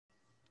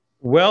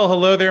Well,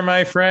 hello there,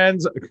 my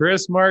friends.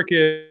 Chris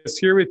Marcus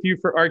here with you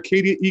for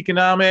Arcadia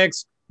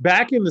Economics.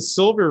 Back in the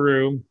silver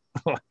room.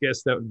 I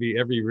guess that would be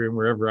every room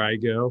wherever I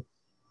go.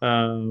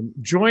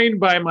 Joined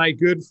by my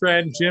good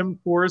friend Jim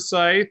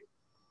Forsyth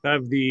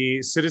of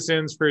the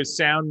Citizens for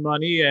Sound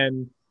Money.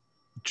 And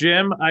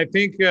Jim, I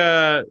think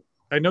I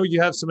know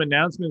you have some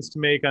announcements to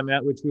make on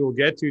that, which we will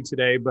get to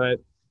today. But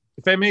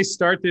if I may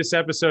start this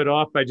episode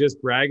off by just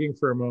bragging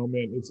for a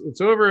moment, it's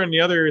over on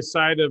the other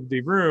side of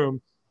the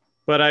room.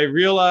 But I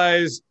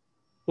realized,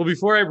 well,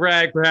 before I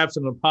brag, perhaps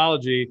an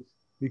apology,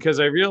 because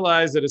I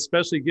realized that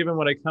especially given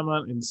what I come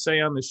on and say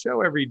on the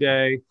show every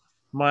day,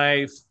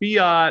 my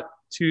fiat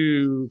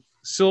to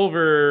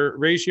silver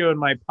ratio in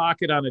my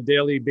pocket on a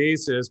daily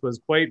basis was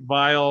quite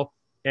vile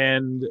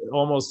and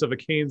almost of a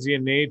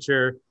Keynesian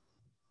nature.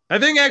 I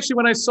think actually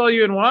when I saw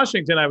you in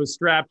Washington, I was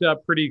strapped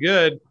up pretty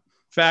good. In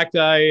fact,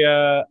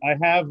 I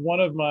have one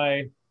of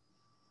my,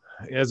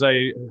 as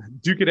I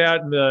duke it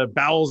out in the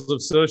bowels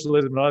of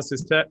socialism in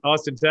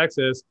Austin,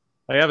 Texas,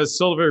 I have a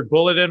silver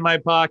bullet in my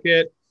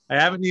pocket. I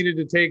haven't needed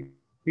to take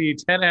the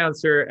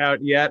 10-ouncer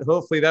out yet.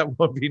 Hopefully that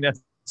won't be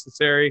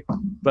necessary.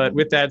 But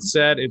with that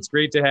said, it's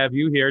great to have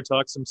you here,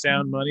 talk some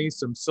sound money,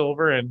 some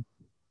silver, and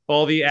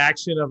all the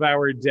action of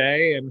our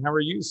day. And how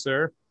are you,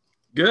 sir?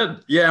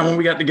 Good. Yeah, when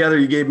we got together,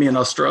 you gave me an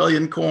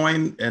Australian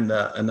coin and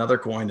another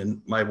coin.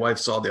 And my wife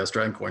saw the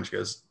Australian coin. She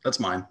goes, "That's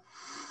mine."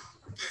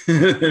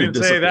 You can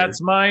say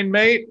that's mine,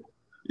 mate.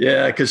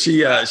 Yeah, because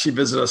she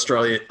visited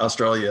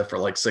Australia for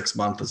like 6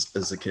 months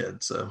as a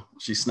kid, so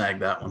she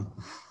snagged that one.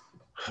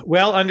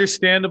 Well,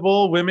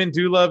 understandable. Women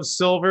do love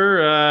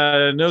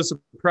silver. No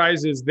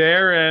surprises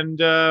there.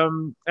 And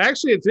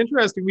actually, it's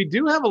interesting. We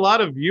do have a lot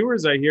of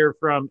viewers I hear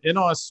from in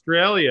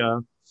Australia.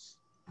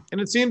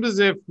 And it seems as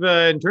if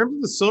in terms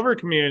of the silver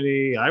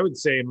community, I would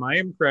say my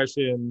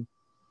impression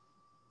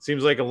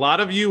seems like a lot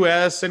of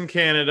US and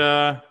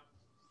Canada,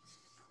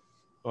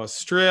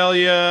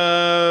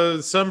 Australia,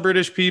 some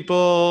British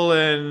people,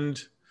 and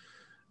it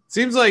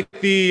seems like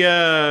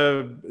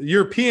the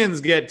Europeans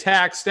get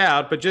taxed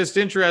out. But just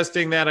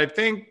interesting that I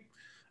think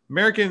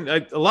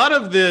a lot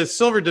of the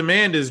silver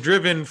demand is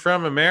driven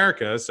from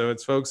America. So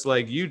it's folks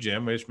like you,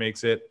 Jim, which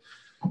makes it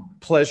a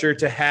pleasure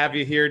to have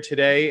you here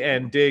today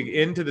and dig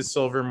into the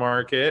silver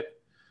market,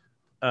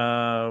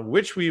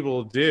 which we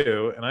will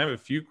do. And I have a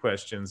few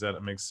questions that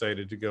I'm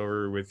excited to go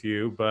over with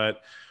you,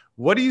 but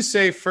what do you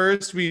say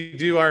first we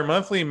do our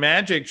monthly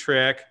magic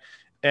trick?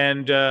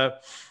 And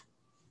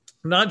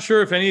not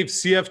sure if any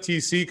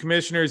CFTC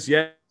commissioners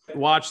yet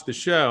watched the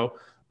show,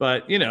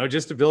 but,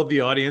 just to build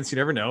the audience, you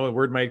never know, a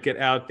word might get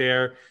out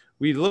there.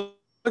 We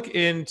look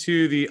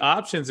into the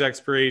options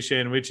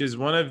expiration, which is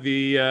one of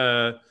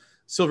the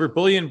silver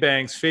bullion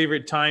bank's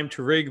favorite time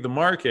to rig the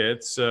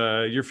markets.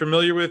 You're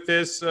familiar with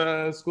this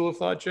school of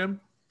thought, Jim?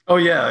 Oh,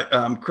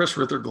 yeah. Chris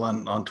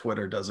Rutherglen on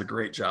Twitter does a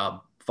great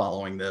job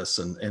following this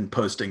and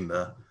posting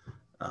the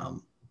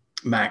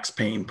max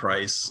pain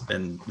price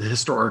and the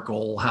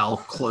historical, how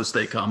close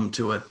they come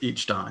to it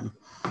each time.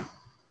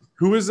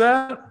 Who is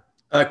that?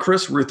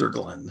 Chris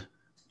Rutherglen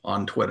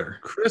on Twitter.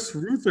 Chris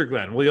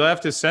Rutherglen. Well, you'll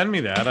have to send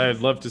me that. I'd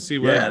love to see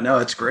what. Yeah, no,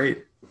 it's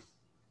great.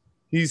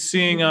 He's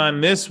seeing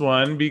on this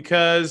one,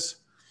 because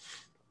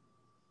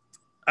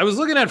I was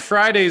looking at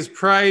Friday's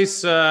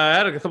price. I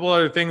had a couple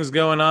other things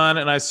going on,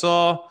 and I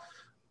saw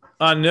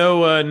on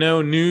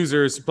no news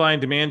or supply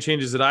and demand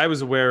changes that I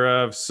was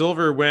aware of,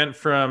 silver went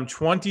from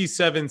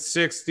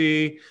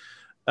 27.60,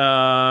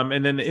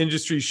 and then the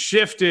industry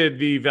shifted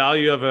the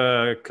value of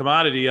a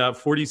commodity up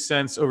 40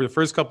 cents over the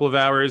first couple of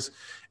hours.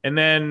 And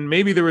then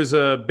maybe there was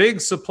a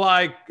big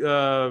supply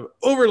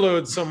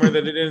overload somewhere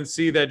that I didn't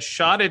see that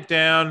shot it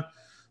down.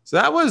 So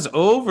that was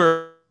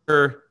over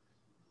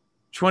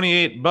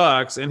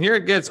 $28, and here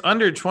it gets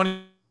under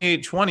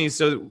 28.20.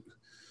 So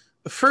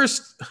the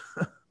first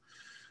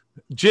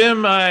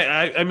Jim,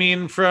 I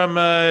mean, from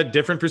a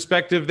different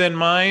perspective than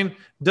mine,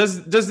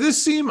 does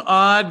this seem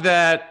odd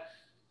that,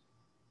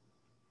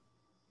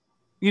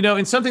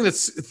 in something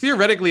that's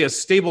theoretically a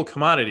stable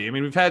commodity? I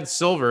mean, we've had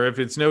silver, if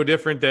it's no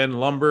different than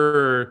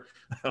lumber,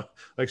 or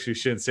actually,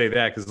 shouldn't say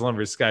that because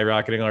lumber is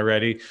skyrocketing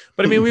already.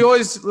 But I mean, we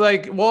always,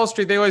 like Wall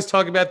Street, they always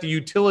talk about the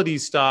utility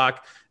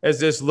stock as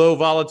this low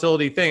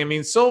volatility thing. I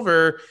mean,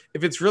 silver,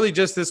 if it's really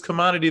just this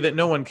commodity that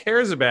no one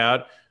cares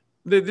about,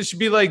 there should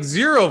be like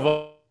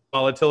zero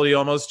volatility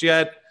almost.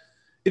 Yet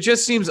it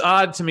just seems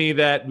odd to me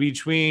that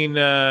between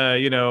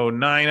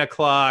 9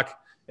 o'clock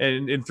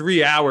and in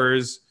 3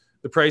 hours,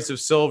 the price of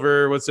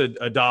silver, what's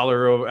a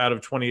dollar out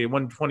of 28,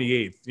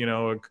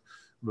 1/28,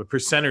 a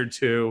percent or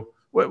two.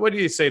 What do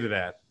you say to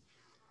that?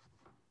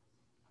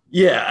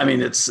 Yeah, I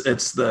mean, it's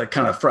the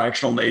kind of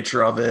fractional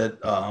nature of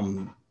it.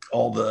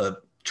 All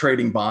the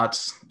trading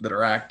bots that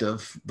are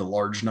active, the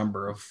large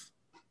number of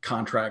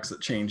contracts that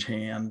change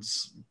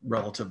hands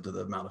relative to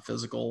the amount of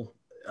physical.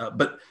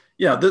 But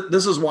yeah,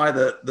 this is why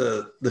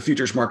the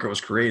futures market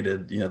was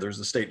created. There's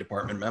a State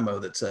Department memo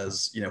that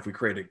says, if we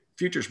create a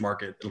futures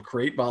market, it'll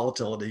create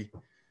volatility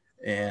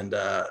and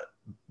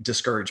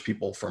discourage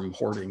people from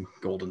hoarding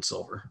gold and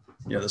silver.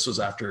 This was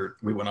after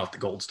we went off the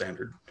gold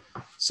standard.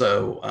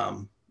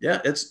 So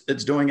yeah, it's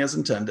doing as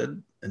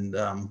intended,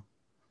 and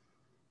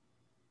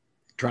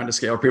trying to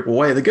scale people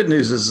away. The good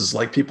news is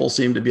like people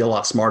seem to be a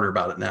lot smarter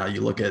about it now.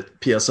 You look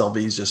at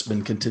PSLV's just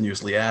been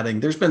continuously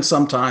adding. There's been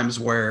some times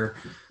where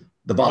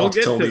the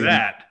volatility, we'll get to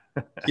that.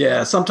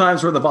 yeah,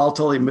 sometimes where the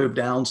volatility move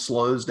down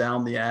slows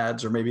down the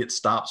ads, or maybe it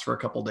stops for a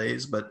couple of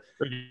days, but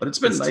it's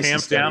been nice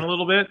tamped down a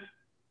little bit.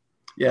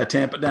 Yeah,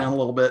 tamp it down a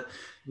little bit.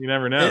 You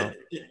never know.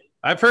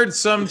 I've heard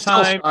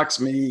sometimes. It still shocks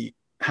me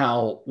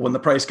how when the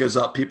price goes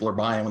up, people are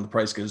buying. When the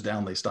price goes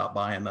down, they stop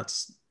buying.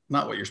 That's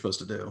not what you're supposed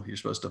to do. You're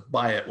supposed to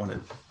buy it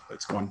when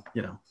it's going,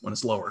 when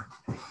it's lower.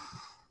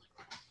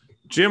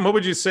 Jim, what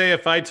would you say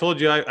if I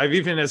told you I've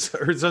even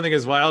heard something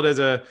as wild as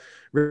a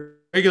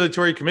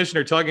regulatory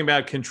commissioner talking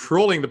about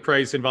controlling the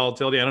price and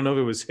volatility? I don't know if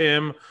it was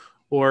him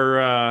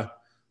or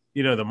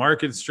the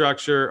market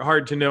structure.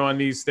 Hard to know on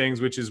these things,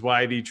 which is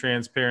why the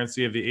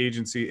transparency of the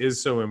agency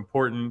is so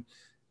important.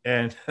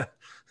 And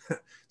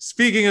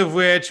speaking of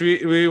which,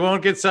 we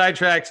won't get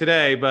sidetracked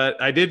today, but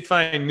I did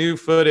find new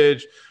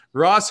footage.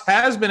 Ross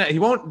has been,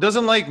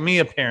 doesn't like me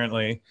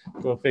apparently,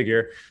 go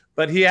figure,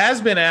 but he has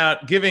been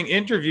out giving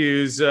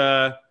interviews.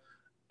 I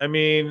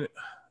mean,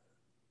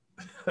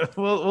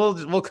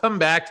 we'll come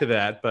back to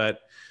that. But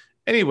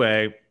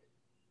anyway,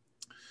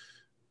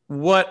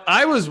 what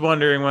I was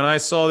wondering when I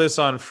saw this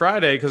on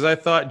Friday, because I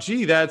thought,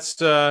 gee, that's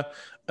an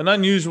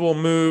unusual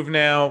move.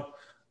 Now,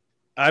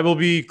 I will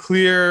be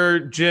clear,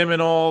 Jim,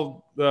 in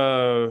all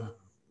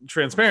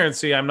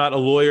transparency, I'm not a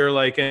lawyer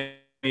like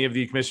any of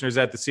the commissioners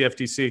at the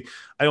CFTC.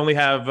 I only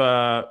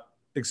have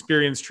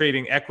experience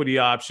trading equity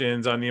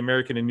options on the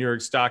American and New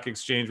York Stock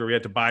Exchange, where we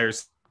had to buy or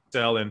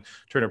sell and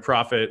turn a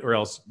profit, or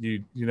else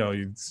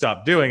you'd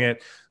stop doing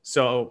it.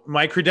 So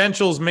my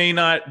credentials may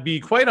not be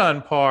quite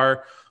on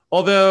par.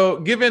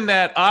 Although, given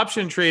that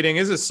option trading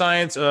is a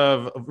science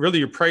of really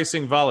your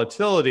pricing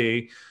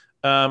volatility,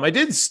 I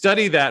did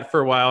study that for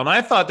a while, and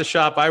I thought the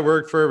shop I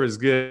worked for was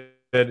good.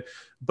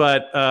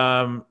 But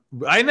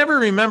I never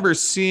remember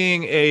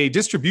seeing a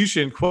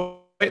distribution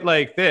quite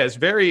like this.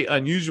 Very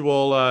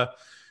unusual,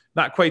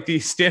 not quite the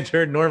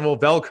standard normal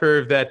bell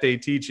curve that they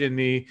teach in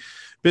the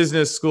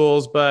business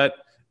schools. But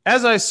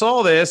as I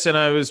saw this and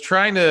I was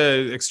trying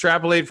to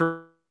extrapolate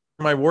from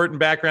my Wharton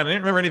background, I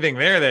didn't remember anything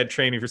there that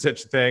trained me for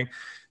such a thing.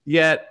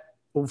 Yet,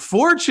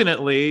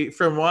 fortunately,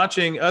 from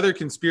watching other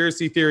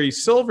conspiracy theory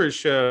silver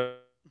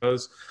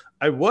shows,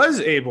 I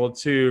was able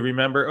to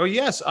remember, oh,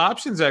 yes,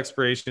 options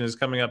expiration is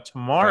coming up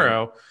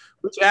tomorrow, right,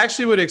 which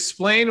actually would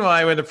explain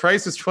why when the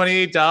price was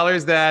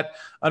 $28, that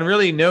on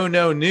really no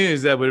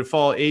news, that would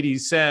fall 80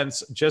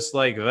 cents just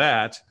like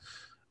that.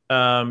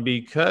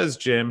 Because,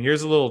 Jim,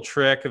 here's a little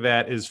trick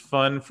that is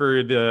fun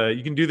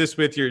you can do this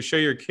with show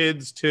your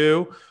kids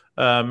too.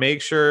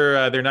 Make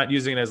sure they're not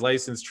using it as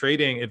licensed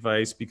trading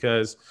advice,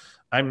 because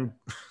I'm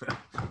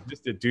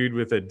just a dude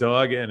with a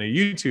dog and a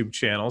YouTube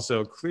channel.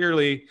 So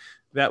clearly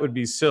that would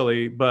be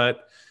silly.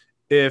 But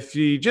if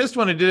you just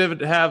wanted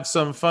to have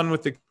some fun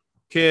with the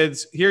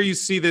kids, here you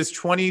see this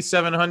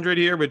 2,700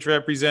 here, which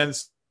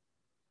represents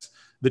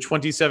the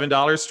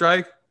 $27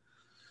 strike.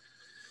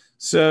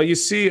 So you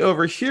see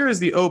over here is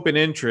the open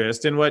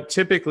interest, and what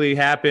typically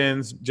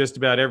happens just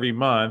about every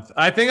month.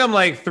 I think I'm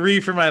like 3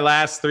 for my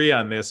last 3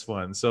 on this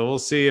one. So we'll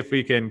see if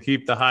we can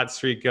keep the hot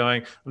streak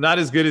going. I'm not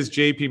as good as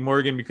JP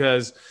Morgan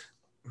because,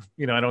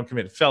 I don't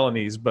commit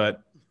felonies,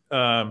 but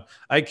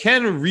I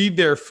can read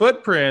their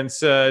footprints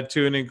to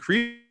an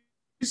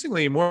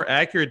increasingly more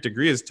accurate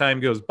degree as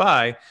time goes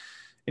by.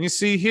 And you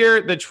see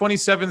here, the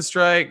 27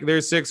 strike,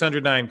 there's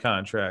 609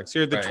 contracts.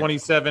 Here at the right.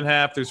 27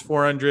 half, there's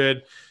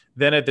 400.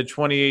 Then at the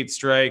 28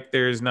 strike,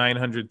 there's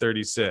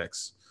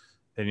 936.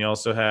 And you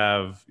also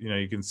have,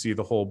 you can see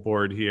the whole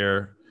board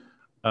here.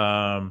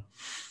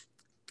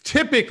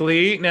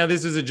 Typically, now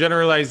this is a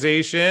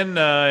generalization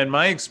in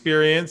my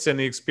experience and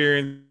the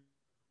experience.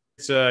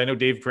 I know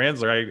Dave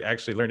Franzler, I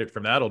actually learned it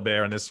from that old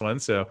bear on this one.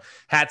 So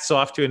hats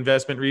off to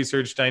Investment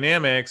Research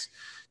Dynamics.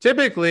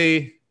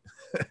 Typically,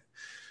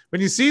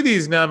 when you see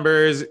these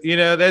numbers,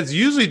 that's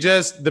usually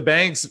just the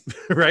banks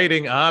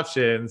writing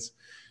options.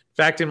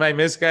 In fact, in my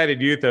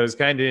misguided youth, I was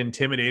kind of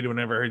intimidated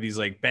whenever I heard these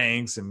like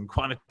banks and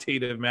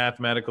quantitative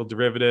mathematical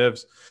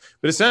derivatives.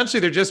 But essentially,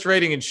 they're just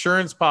writing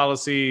insurance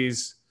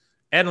policies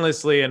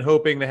endlessly and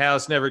hoping the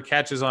house never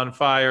catches on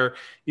fire,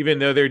 even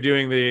though they're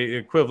doing the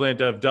equivalent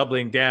of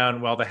doubling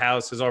down while the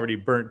house has already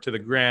burnt to the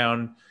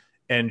ground,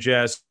 and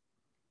just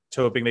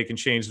hoping they can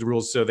change the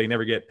rules so they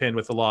never get pinned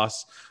with a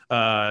loss.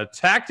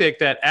 Tactic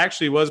that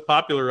actually was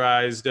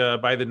popularized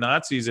by the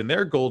Nazis in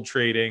their gold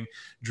trading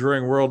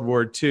during World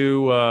War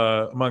II,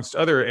 amongst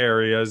other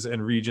areas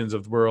and regions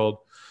of the world.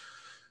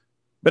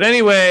 But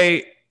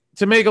anyway,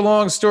 to make a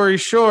long story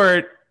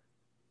short,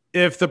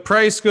 if the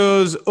price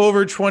goes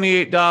over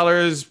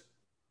 $28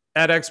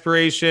 at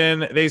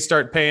expiration, they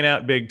start paying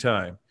out big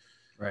time.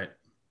 Right.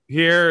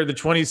 Here, the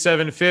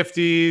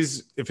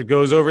 2750s, if it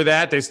goes over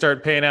that, they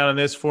start paying out on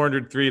this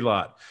 403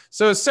 lot.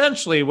 So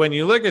essentially, when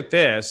you look at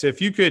this,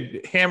 if you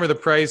could hammer the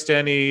price to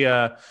any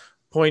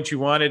point you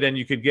wanted, and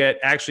you could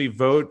actually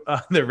vote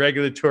on the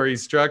regulatory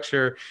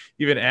structure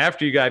even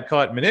after you got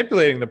caught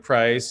manipulating the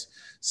price.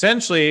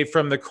 Essentially,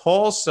 from the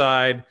call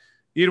side,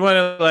 you'd want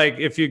to, like,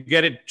 if you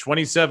get it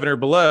 27 or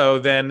below,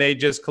 then they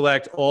just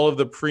collect all of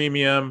the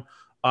premium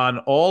on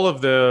all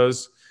of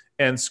those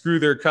and screw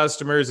their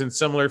customers in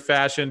similar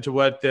fashion to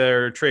what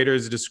their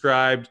traders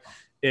described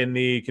in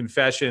the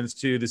confessions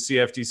to the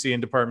CFTC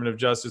and Department of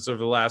Justice over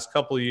the last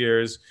couple of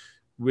years,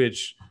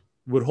 which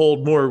would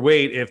hold more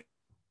weight if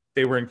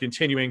they weren't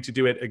continuing to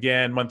do it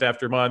again month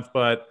after month.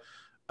 But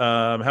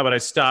how about I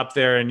stop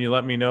there and you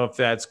let me know if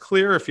that's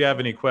clear, if you have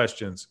any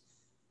questions.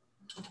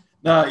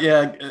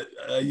 Yeah.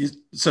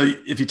 So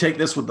if you take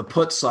this with the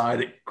put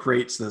side, it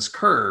creates this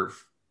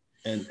curve,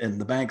 and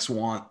the banks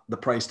want the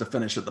price to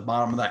finish at the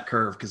bottom of that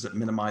curve because it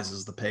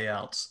minimizes the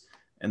payouts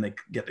and they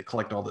get to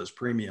collect all those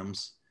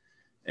premiums.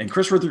 And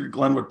Chris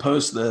Glenn would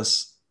post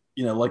this,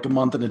 like a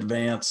month in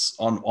advance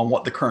on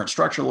what the current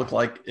structure looked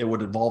like. It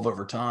would evolve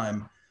over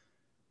time.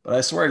 But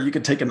I swear you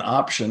could take an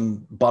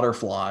option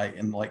butterfly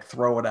and like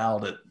throw it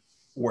out at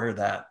where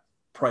that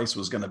price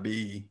was going to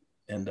be.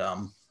 And,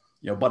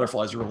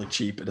 butterflies are really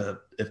cheap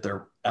if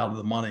they're out of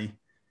the money,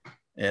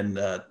 and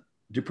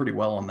do pretty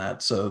well on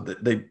that. So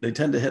they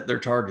tend to hit their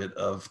target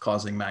of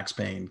causing max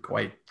pain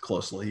quite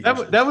closely.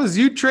 That was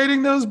you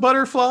trading those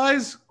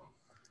butterflies?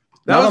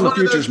 Not on the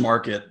futures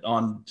market,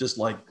 on just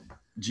like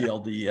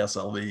GLD,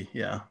 SLV.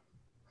 Yeah.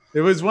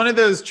 It was one of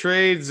those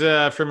trades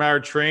from our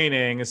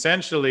training.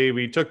 Essentially,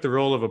 we took the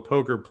role of a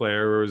poker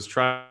player where it was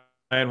try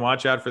and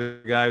watch out for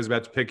the guy who's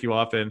about to pick you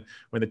off. And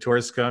when the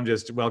tourists come,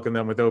 just welcome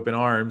them with open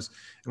arms.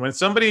 And when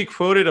somebody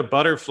quoted a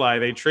butterfly,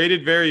 they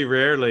traded very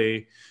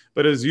rarely,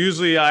 but it was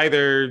usually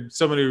either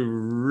someone who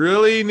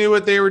really knew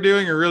what they were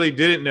doing or really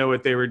didn't know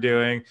what they were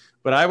doing.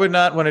 But I would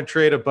not want to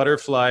trade a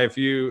butterfly. If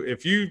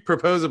you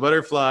propose a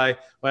butterfly,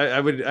 I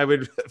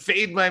would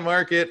fade my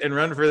market and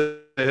run for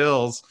the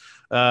hills.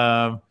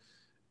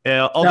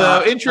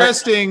 Although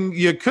interesting,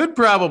 you could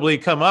probably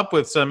come up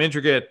with some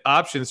intricate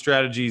option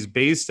strategies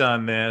based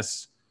on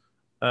this.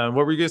 What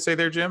were you going to say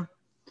there, Jim?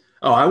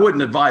 Oh, I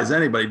wouldn't advise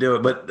anybody do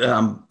it, but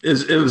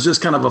it was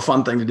just kind of a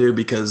fun thing to do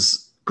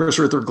because Chris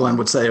Glenn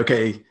would say,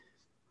 okay,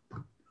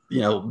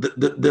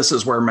 this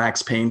is where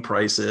max pain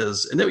price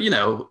is.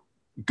 And,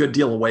 good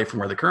deal away from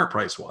where the current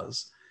price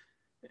was.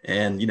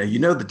 And,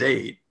 the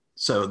date.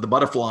 So the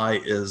butterfly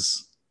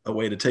is a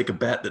way to take a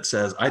bet that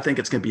says, I think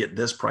it's going to be at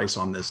this price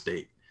on this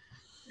date.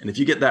 And if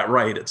you get that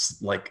right,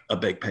 it's like a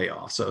big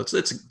payoff. So it's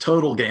a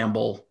total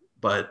gamble,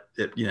 but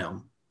it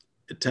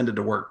tended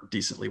to work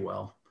decently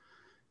well,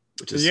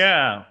 which is,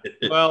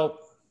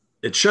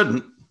 it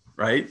shouldn't,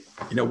 right?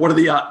 What are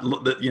the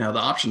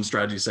option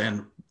strategy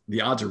saying?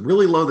 The odds are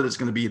really low that it's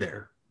going to be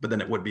there, but then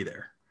it would be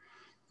there.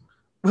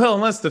 Well,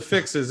 unless the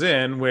fix is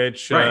in,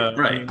 which right.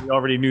 I mean, we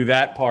already knew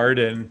that part.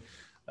 And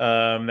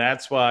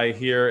that's why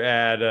here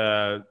at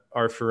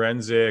our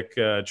forensic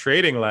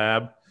trading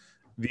lab,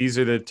 these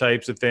are the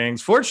types of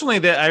things. Fortunately,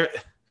 that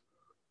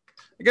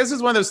I guess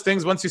it's one of those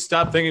things, once you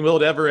stop thinking, will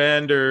it ever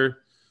end? Or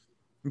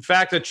in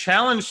fact, a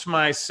challenge to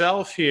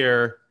myself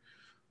here.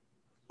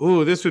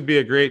 Ooh, this would be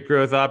a great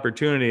growth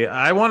opportunity.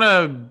 I want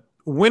to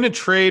win a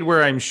trade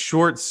where I'm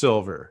short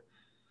silver.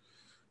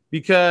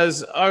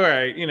 Because, all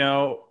right,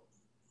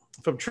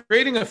 if I'm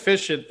trading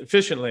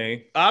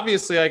efficiently,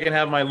 obviously I can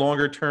have my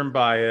longer term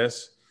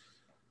bias.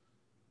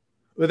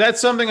 But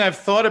that's something I've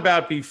thought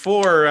about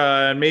before.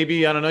 And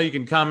maybe, I don't know, you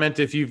can comment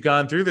if you've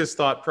gone through this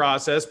thought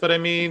process. But I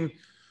mean,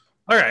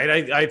 all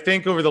right, I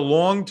think over the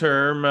long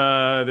term,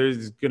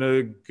 there's going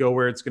to go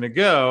where it's going to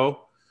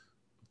go.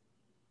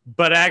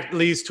 But at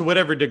least to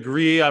whatever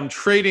degree, I'm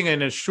trading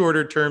in a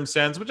shorter term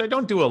sense, which I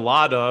don't do a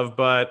lot of.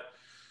 But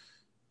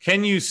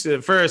can you,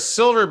 for a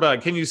silver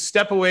bug, can you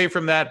step away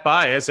from that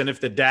bias? And if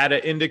the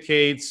data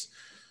indicates,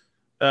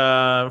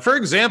 for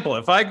example,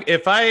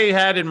 if I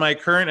had in my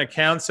current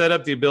account set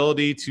up the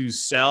ability to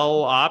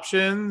sell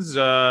options,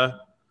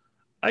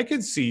 I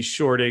could see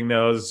shorting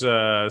those,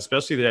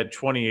 especially that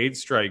 28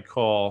 strike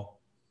call.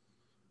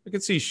 I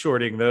could see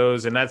shorting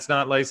those, and that's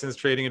not licensed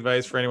trading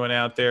advice for anyone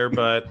out there,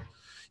 but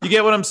you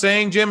get what I'm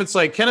saying, Jim? It's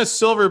like, can a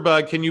silver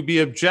bug, can you be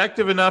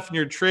objective enough in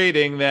your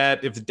trading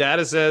that if the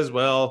data says,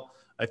 well,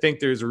 I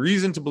think there's a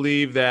reason to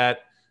believe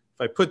that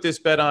if I put this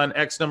bet on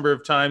X number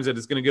of times that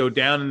it's going to go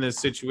down in this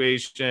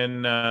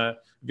situation. Have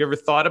you ever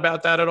thought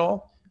about that at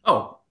all?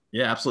 Oh,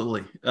 yeah,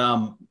 absolutely.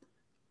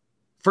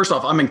 First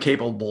off, I'm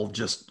incapable of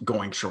just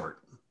going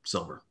short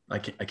silver. I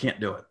can't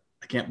do it.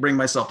 I can't bring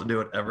myself to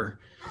do it ever.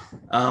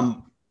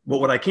 But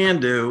what I can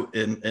do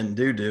and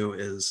do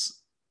is,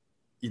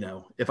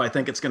 if I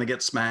think it's going to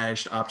get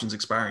smashed, options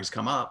expirings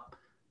come up,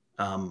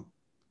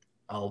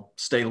 I'll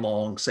stay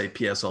long, say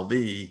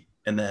PSLV,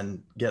 and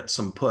then get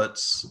some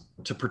puts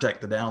to protect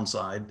the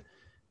downside.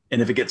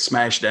 And if it gets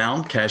smashed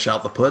down, cash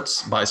out the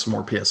puts, buy some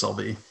more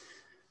PSLV.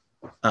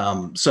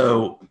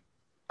 So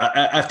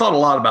I've thought a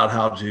lot about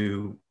how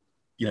to,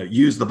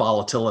 use the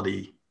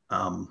volatility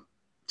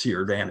to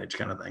your advantage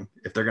kind of thing.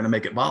 If they're going to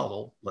make it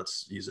volatile,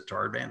 let's use it to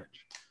our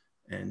advantage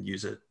and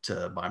use it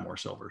to buy more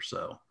silver.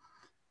 So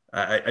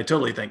I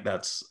totally think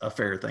that's a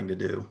fair thing to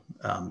do.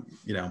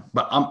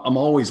 But I'm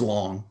always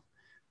long.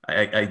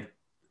 I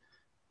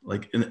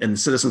like in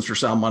Citizens for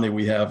Sound Money,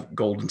 we have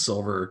gold and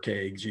silver,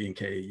 KG and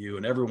KU,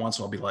 and every once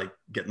in a while I'll be like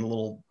getting a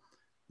little,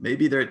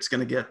 maybe it's going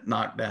to get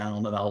knocked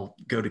down, and I'll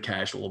go to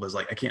cash a little bit. It's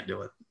like, I can't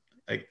do it.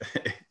 I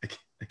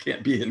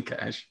can't be in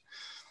cash.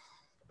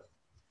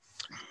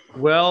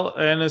 Well,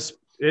 and it's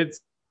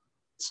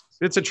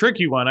a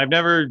tricky one. I've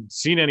never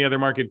seen any other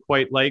market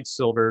quite like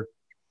silver,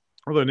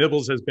 although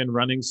Nibbles has been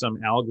running some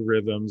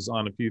algorithms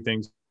on a few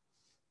things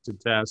to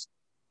test.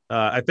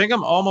 I think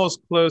I'm almost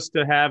close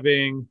to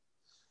having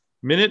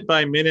minute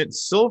by minute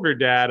silver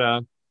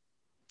data.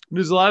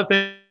 There's a lot of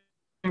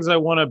things I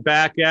want to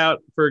back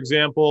out. For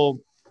example,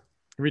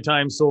 every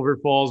time silver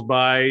falls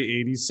by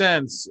 80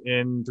 cents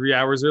in 3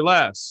 hours or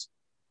less,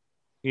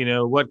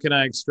 what can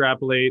I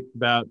extrapolate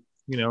about,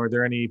 are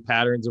there any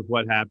patterns of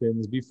what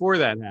happens before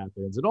that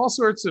happens, and all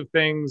sorts of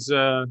things,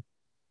 that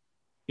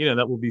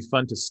will be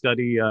fun to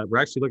study. We're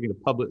actually looking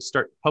to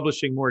start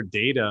publishing more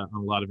data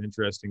on a lot of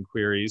interesting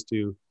queries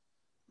to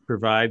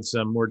provide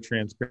some more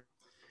transparent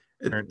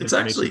it's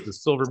actually the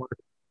silver market.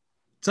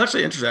 It's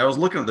actually interesting. I was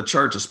looking at the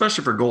charts,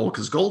 especially for gold,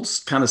 because gold's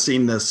kind of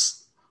seen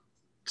this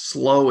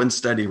slow and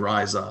steady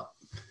rise up.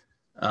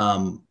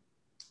 And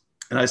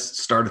I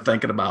started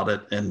thinking about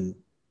it, and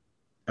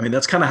I mean,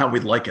 that's kind of how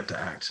we'd like it to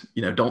act.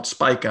 Don't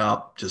spike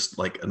up, just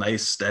like a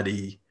nice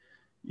steady,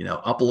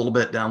 up a little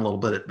bit, down a little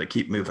bit, but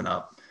keep moving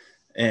up.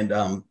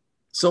 And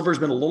silver's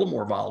been a little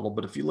more volatile,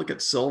 but if you look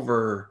at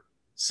silver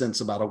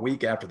since about a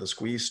week after the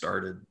squeeze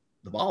started,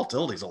 the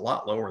volatility is a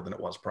lot lower than it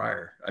was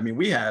prior. I mean,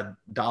 we had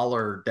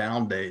dollar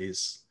down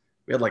days.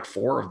 We had like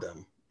 4 of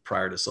them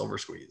prior to silver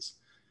squeeze.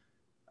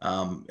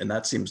 And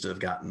that seems to have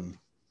gotten,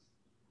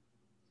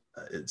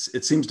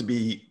 it seems to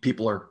be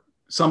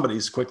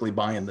somebody's quickly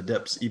buying the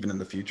dips, even in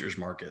the futures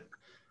market.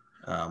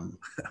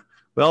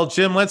 Well,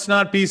 Jim, let's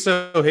not be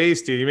so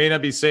hasty. You may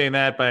not be saying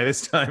that by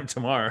this time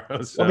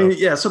tomorrow. So. I mean,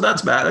 yeah, so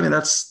that's bad. I mean,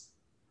 that's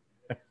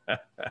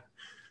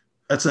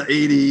an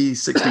 80,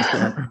 60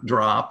 cent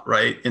drop,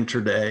 right,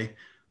 intraday.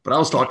 But I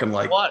was talking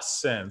like plus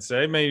cents.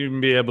 I may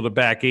even be able to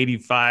back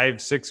 85,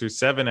 6 or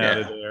 7 out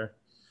of there.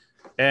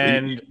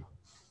 And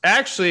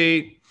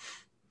actually,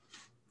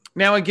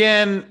 now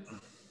again,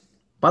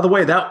 by the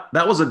way, that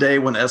was a day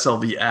when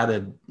SLV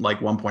added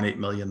like 1.8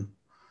 million.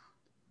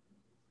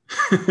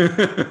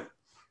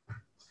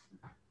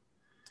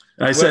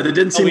 And I said it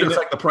didn't seem to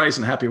affect the price,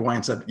 and Happy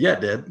Wine said, yeah,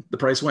 it did. The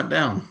price went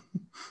down.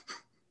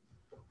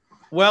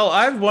 Well,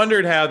 I've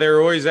wondered how they're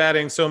always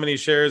adding so many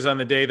shares on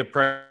the day the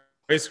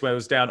price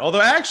goes down. Although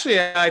actually,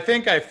 I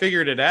think I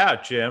figured it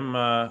out, Jim.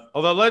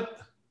 Although let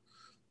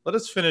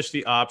us finish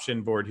the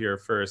option board here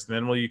first, and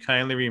then will you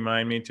kindly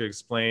remind me to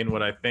explain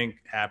what I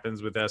think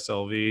happens with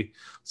SLV?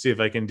 See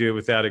if I can do it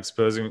without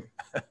exposing.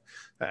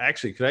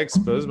 Actually, could I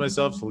expose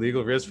myself to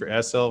legal risk for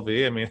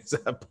SLV? I mean, is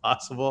that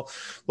possible?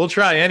 We'll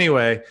try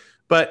anyway.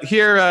 But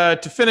here,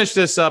 to finish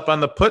this up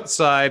on the put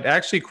side,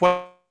 actually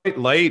quite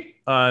light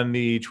on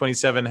the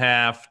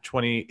 27.5,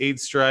 28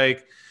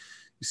 strike.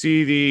 You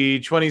see the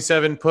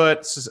 27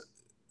 puts.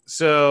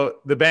 So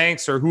the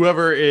banks or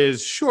whoever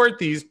is short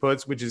these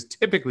puts, which is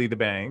typically the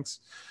banks,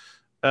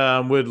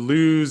 would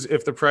lose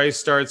if the price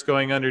starts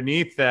going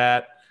underneath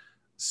that.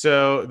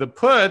 So the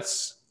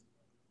puts,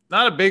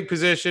 not a big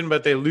position,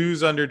 but they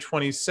lose under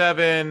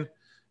 27.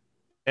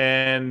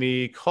 And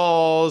the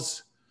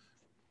calls,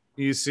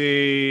 you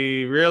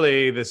see,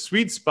 really the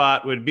sweet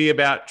spot would be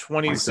about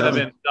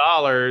 $27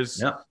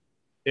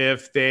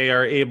 if they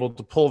are able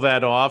to pull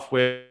that off,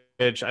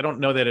 which I don't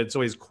know that it's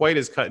always quite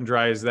as cut and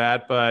dry as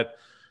that. But,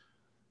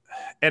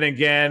 and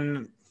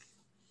again,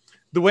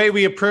 the way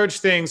we approach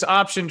things,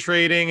 option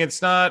trading,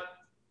 it's not,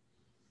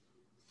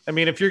 I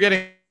mean, if you're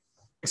getting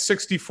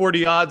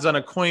 60-40 odds on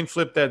a coin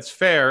flip, that's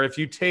fair. If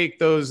you take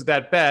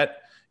that bet,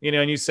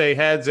 and you say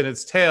heads and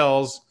it's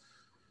tails.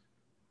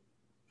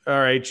 All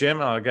right,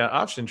 Jim, I got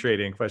option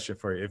trading question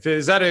for you.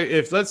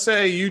 If let's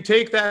say you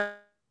take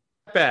that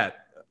bet,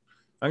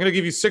 I'm going to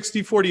give you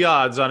 60-40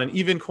 odds on an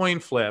even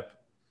coin flip.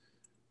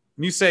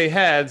 And you say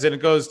heads and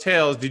it goes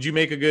tails. Did you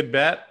make a good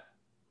bet?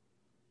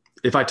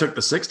 If I took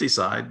the 60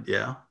 side,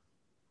 yeah.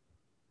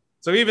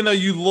 So even though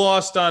you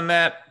lost on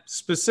that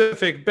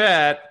specific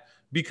bet,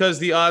 because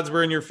the odds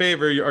were in your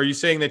favor, are you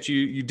saying that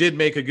you did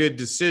make a good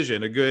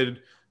decision, a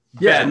good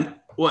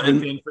bet with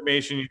the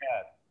information you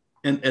had?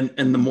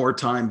 And the more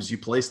times you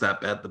place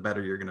that bet, the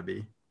better you're going to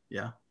be.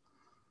 Yeah.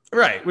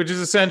 Right. Which is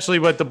essentially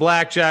what the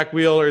blackjack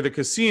wheel or the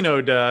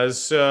casino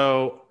does.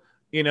 So,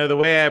 the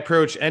way I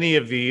approach any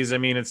of these, I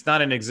mean, it's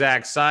not an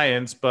exact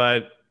science,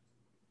 but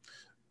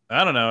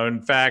I don't know.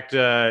 In fact,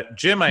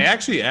 Jim, I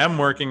actually am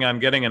working on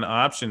getting an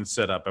option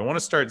set up. I want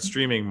to start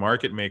streaming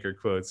market maker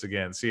quotes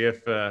again. See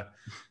if now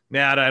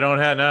that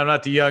I'm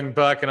not the young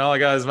buck and all I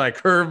got is my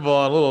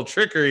curveball and a little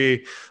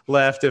trickery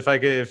left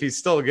if he's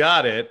still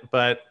got it.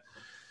 But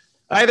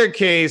either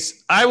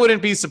case, I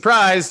wouldn't be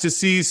surprised to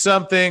see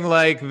something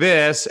like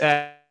this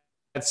at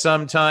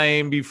some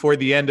time before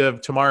the end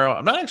of tomorrow.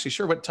 I'm not actually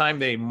sure what time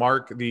they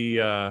mark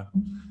the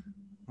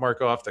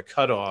mark off the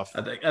cutoff.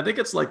 I think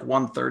it's like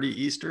 1:30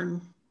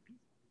 Eastern.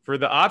 For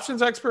the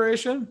options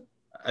expiration?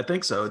 I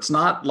think so. It's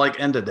not like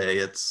end of day.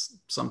 It's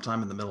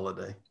sometime in the middle of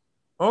the day.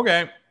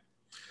 Okay.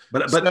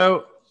 But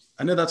so,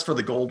 I know that's for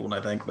the gold one,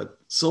 I think, but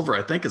silver,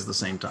 I think, is the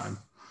same time.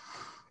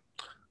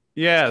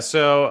 Yeah,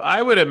 so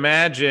I would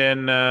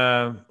imagine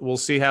we'll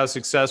see how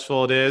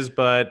successful it is.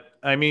 But,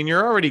 I mean,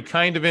 you're already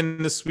kind of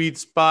in the sweet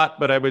spot,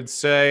 but I would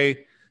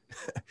say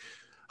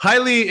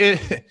highly in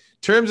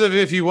terms of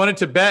if you wanted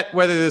to bet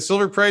whether the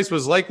silver price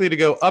was likely to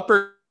go up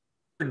or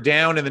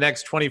down in the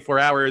next 24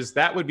 hours,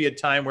 that would be a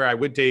time where I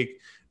would take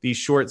the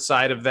short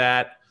side of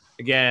that.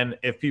 Again,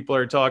 if people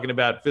are talking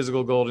about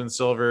physical gold and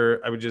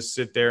silver, I would just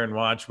sit there and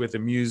watch with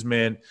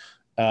amusement.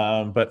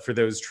 But for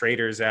those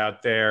traders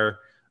out there,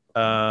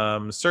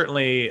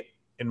 certainly,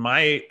 in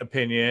my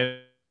opinion,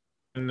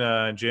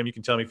 Jim, you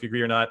can tell me if you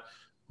agree or not,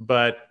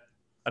 but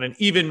on an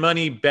even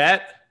money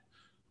bet,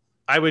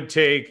 I would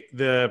take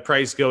the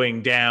price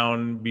going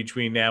down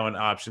between now and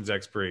options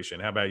expiration.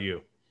 How about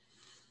you?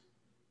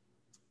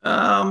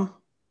 I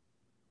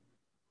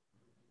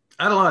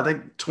don't know. I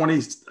think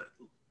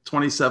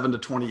 27 to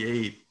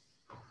 28,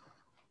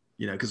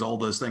 because all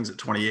those things at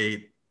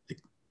 28,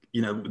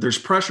 there's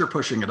pressure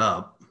pushing it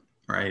up,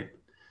 right?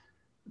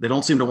 They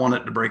don't seem to want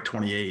it to break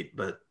 28,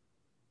 but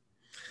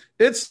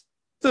it's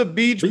the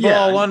beach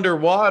ball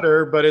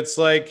underwater, but it's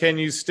like, can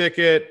you stick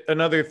it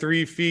another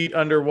 3 feet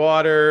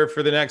underwater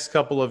for the next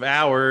couple of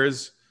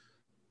hours?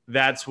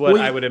 That's what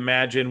I would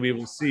imagine we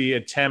will see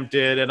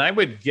attempted. And I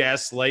would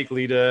guess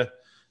likely to,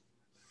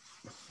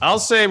 I'll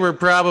say we're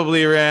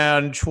probably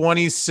around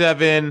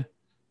 27.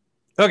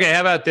 Okay,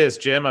 how about this,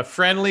 Jim? A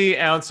friendly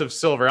ounce of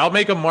silver. I'll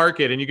make a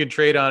market and you can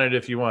trade on it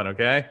if you want,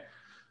 okay?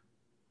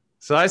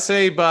 So I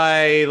say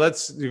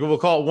we'll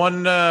call it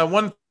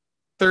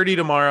 1:30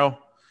 tomorrow.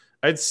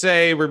 I'd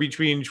say we're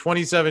between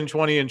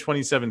 27.20 and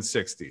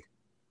 27.60.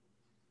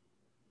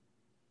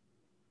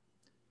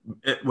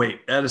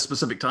 Wait, at a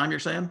specific time you're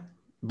saying?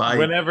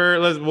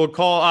 We'll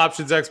call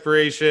options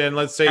expiration.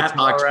 Let's say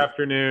tomorrow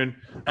afternoon.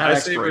 I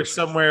say we're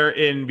somewhere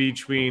in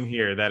between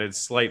here. That is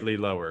slightly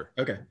lower.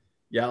 Okay.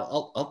 Yeah,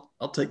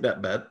 I'll take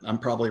that bet. I'm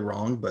probably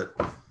wrong, but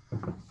so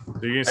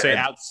you're gonna say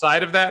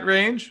outside of that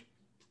range?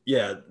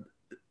 Yeah,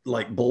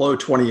 like below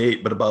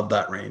 28, but above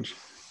that range.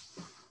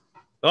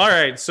 All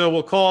right, so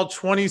we'll call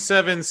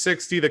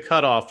 27.60 the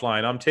cutoff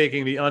line. I'm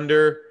taking the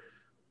under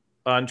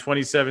on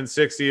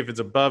 27.60. If it's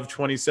above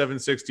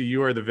 27.60,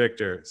 you are the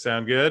victor.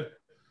 Sound good?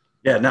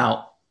 Yeah.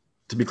 Now,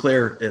 to be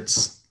clear,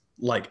 it's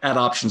like at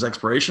options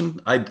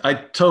expiration. I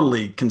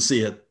totally can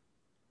see it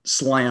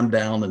slam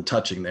down and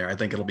touching there. I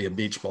think it'll be a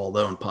beach ball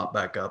though and pop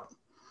back up.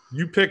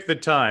 You pick the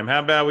time. How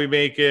about we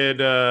make it?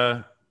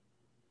 Just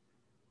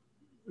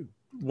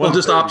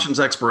options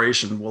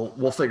expiration.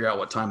 We'll figure out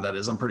what time that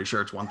is. I'm pretty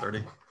sure it's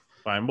 1:30.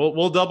 Fine.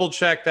 We'll double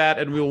check that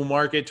and we will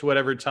mark it to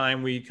whatever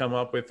time we come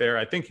up with there.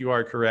 I think you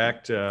are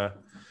correct. You have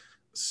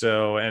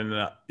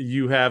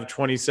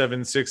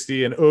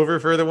 27.60 and over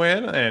for the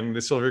win, and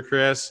the Silver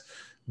Chris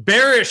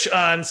bearish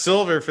on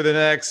silver for the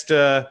next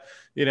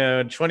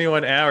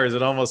 21 hours.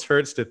 It almost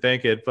hurts to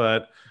think it,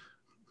 but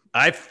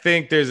I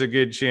think there's a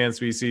good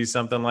chance we see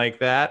something like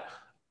that.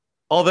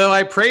 Although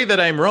I pray that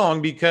I'm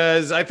wrong,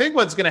 because I think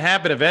what's going to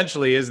happen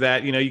eventually is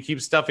that, you keep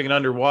stuffing it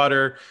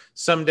underwater.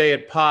 Someday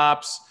it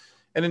pops.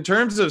 And in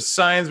terms of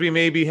signs, we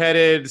may be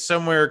headed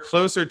somewhere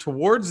closer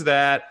towards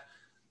that.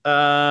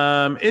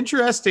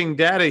 Interesting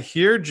data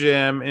here,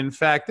 Jim. In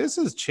fact, this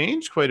has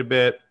changed quite a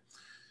bit,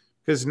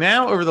 because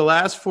now over the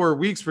last 4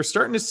 weeks, we're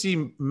starting to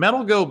see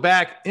metal go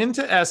back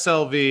into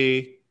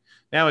SLV.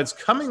 Now it's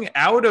coming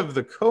out of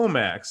the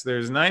COMEX.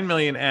 There's 9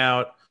 million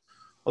out.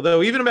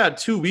 Although even about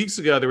 2 weeks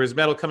ago, there was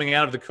metal coming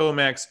out of the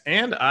COMEX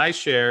and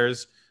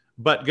iShares,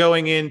 but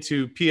going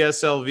into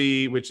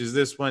PSLV, which is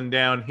this one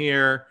down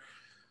here.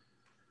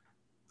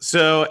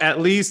 So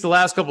at least the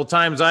last couple of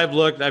times I've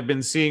looked, I've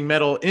been seeing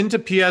metal into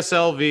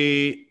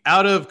PSLV,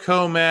 out of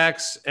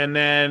COMEX, and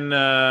then,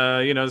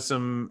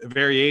 some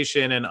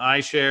variation in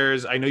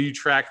iShares. I know you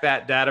track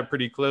that data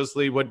pretty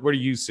closely. What are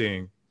you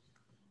seeing?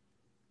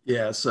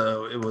 Yeah,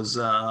 so it was,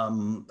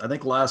 I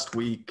think last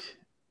week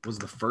was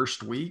the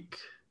first week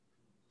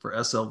for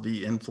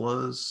SLV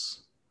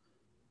inflows.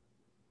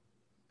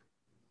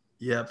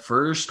 Yeah,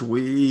 first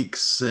week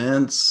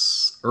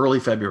since early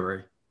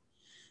February.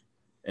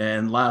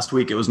 And last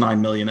week it was 9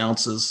 million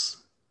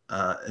ounces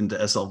into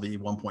SLV,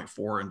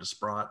 1.4 into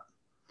Sprott.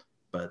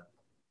 But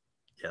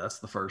yeah, that's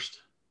the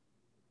first.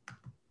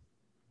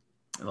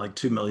 Like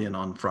 2 million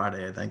on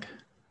Friday, I think.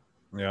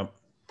 Yeah.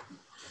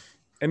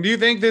 And do you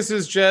think this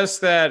is just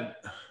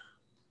that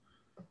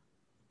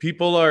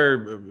people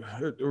are,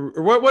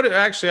 or what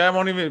actually, I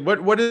won't even,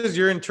 what is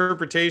your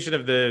interpretation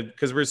of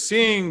because we're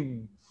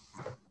seeing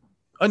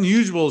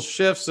unusual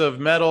shifts of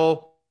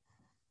metal.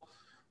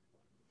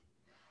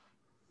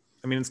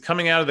 I mean, it's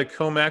coming out of the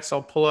COMEX.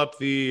 I'll pull up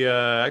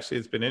actually,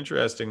 it's been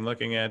interesting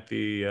looking at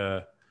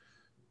the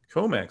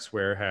COMEX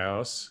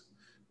warehouse,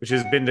 which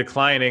has been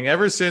declining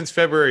ever since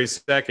February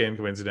 2nd,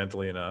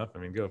 coincidentally enough. I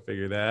mean, go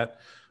figure that.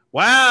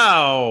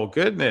 Wow,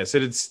 goodness.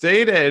 It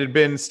had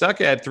been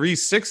stuck at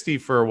 360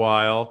 for a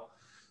while.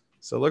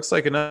 So it looks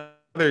like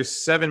another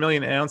 7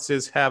 million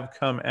ounces have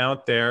come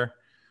out there.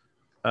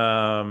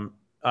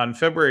 On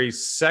February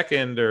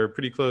 2nd, or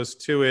pretty close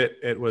to it,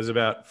 it was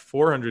about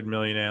 400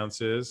 million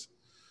ounces.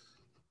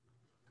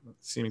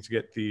 Seeming to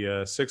get the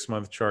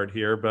 6-month chart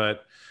here.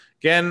 But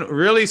again,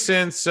 really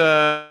since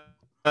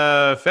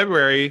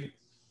February,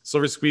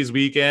 Silver Squeeze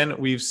weekend,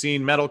 we've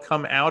seen metal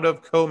come out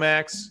of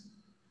COMEX.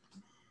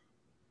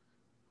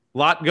 A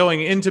lot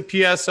going into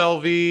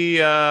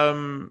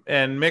PSLV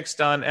and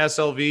mixed on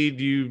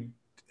SLV.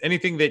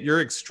 Anything that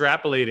you're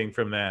extrapolating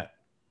from that?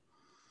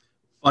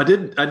 I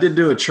did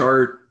do a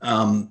chart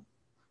and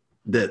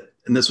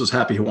this was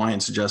Happy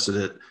Hawaiian suggested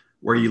it,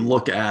 where you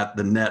look at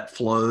the net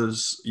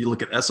flows, you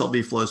look at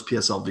SLV flows,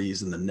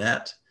 PSLVs, and the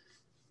net,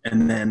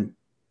 and then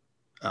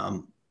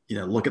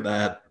look at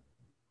that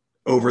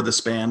over the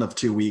span of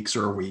 2 weeks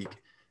or a week,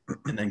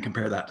 and then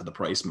compare that to the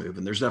price move.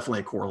 And there's definitely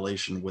a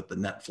correlation with the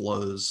net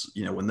flows.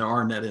 When there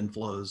are net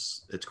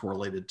inflows, it's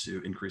correlated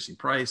to increasing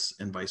price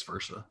and vice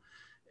versa.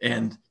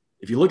 And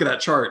if you look at that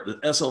chart, the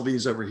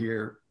SLVs over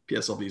here,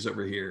 PSLVs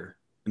over here,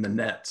 and the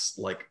net's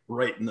like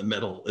right in the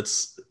middle.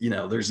 It's,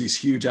 there's these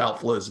huge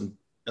outflows in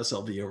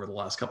SLV over the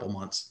last couple of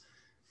months,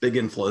 big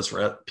inflows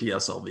for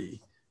PSLV.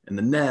 And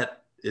the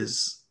net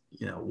is,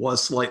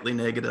 was slightly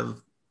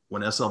negative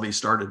when SLV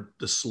started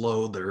to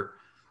slow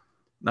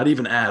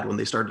when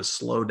they started to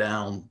slow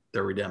down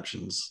their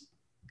redemptions,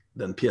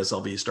 then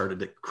PSLV started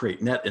to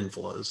create net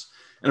inflows.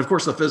 And of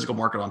course, the physical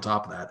market on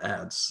top of that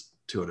adds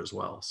to it as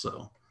well.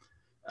 So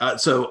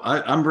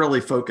I'm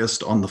really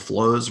focused on the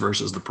flows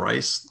versus the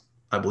price.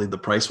 I believe the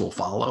price will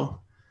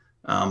follow.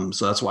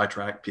 So that's why I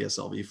track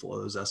PSLV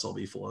flows,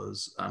 SLV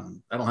flows. I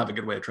don't have a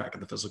good way of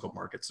tracking the physical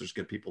markets. There's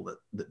good people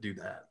that do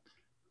that.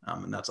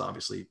 And that's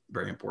obviously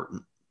very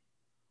important.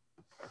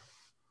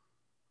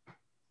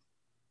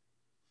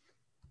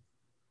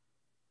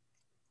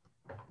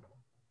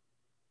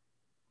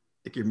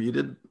 I think you're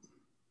muted.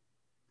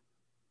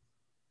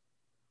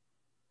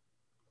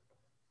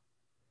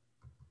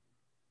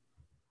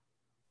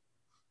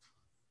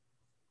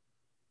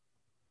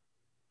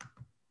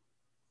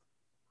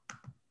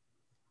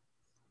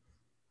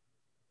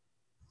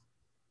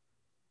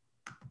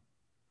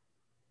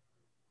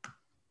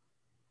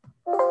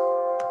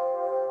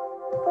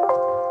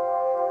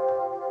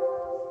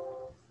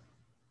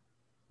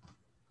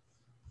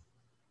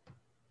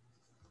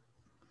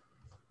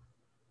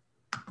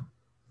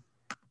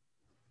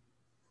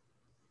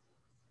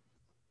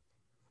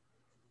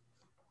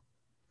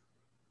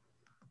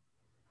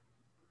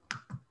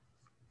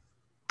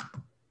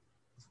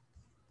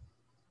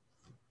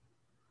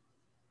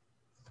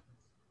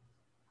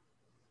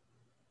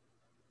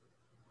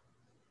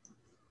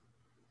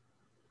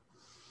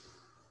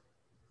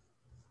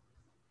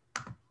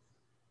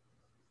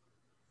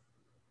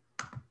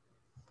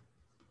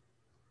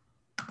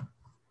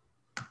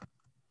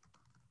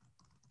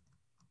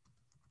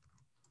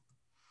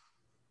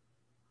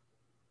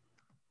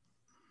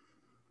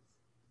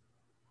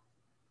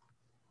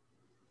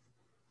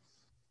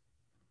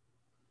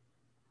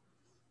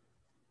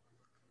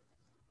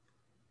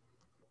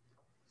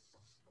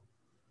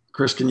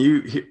 Chris, can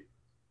you hear?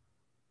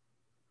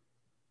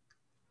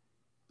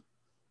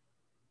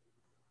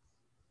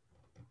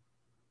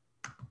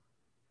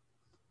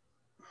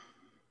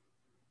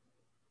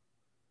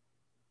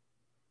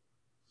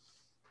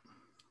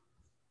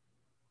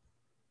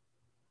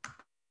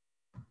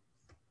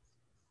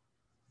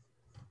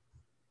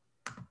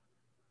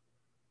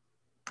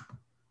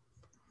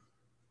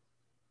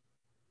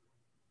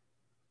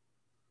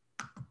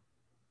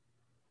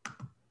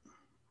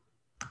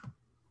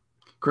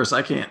 Chris,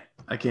 I can't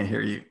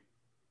hear you.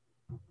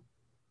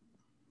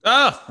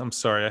 Oh, I'm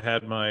sorry. I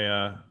had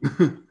my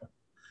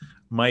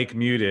mic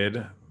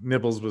muted.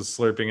 Nibbles was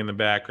slurping in the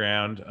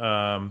background.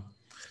 I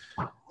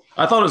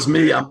thought it was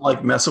me. I'm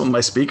like messing with my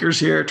speakers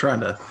here,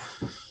 trying to.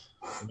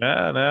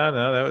 No.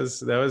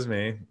 That was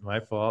me. My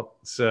fault.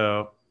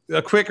 So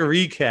a quick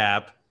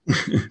recap.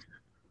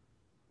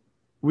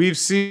 We've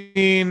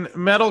seen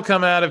metal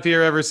come out of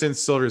here ever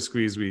since Silver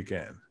Squeeze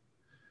weekend.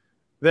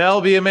 The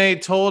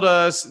LBMA told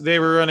us they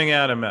were running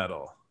out of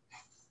metal.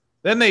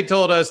 Then they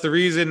told us the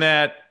reason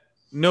that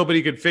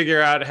nobody could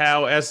figure out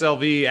how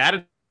SLV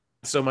added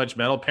so much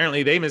metal.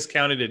 Apparently they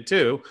miscounted it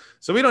too.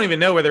 So we don't even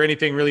know whether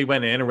anything really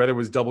went in or whether it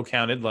was double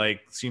counted.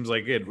 Seems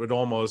like it would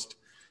almost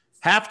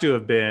have to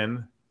have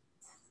been.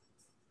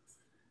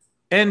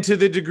 And to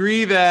the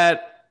degree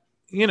that,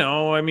 I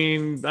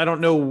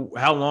don't know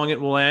how long it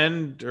will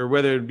end or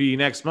whether it'd be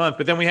next month,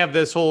 but then we have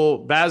this whole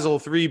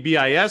Basel III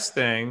BIS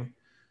thing,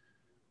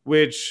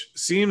 which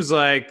seems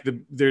like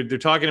they're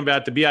talking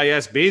about the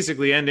BIS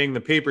basically ending the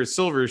paper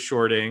silver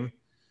shorting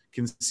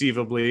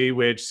conceivably,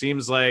 which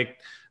seems like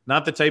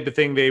not the type of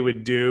thing they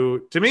would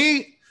do. To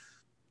me,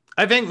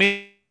 I think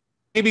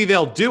maybe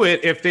they'll do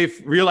it if they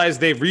realize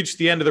they've reached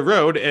the end of the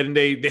road and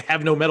they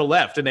have no metal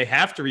left and they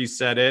have to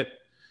reset it.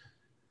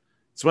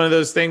 It's one of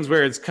those things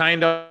where it's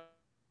kind of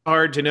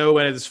hard to know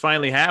when it's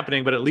finally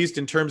happening, but at least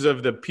in terms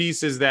of the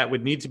pieces that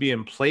would need to be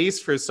in place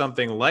for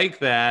something like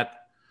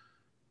that,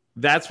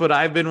 that's what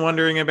I've been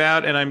wondering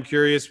about. And I'm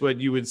curious what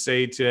you would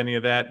say to any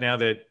of that now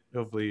that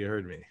hopefully you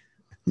heard me.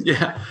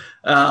 Yeah.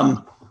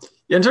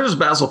 In terms of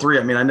Basel III,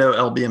 I mean, I know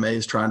LBMA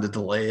is trying to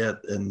delay it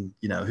and,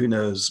 who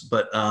knows,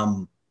 but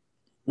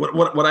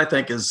what I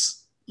think is,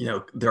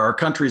 there are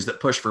countries that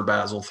push for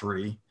Basel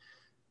III,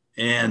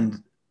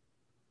 and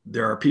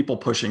there are people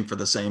pushing for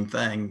the same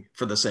thing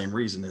for the same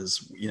reason.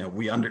 Is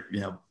we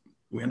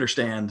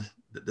understand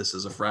that this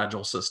is a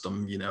fragile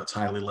system. It's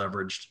highly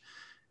leveraged,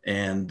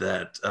 and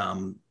that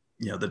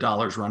the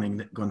dollar's going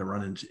to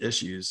run into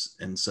issues,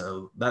 and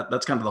so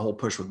that's kind of the whole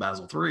push with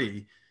Basel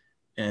III.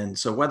 And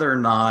so whether or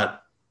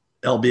not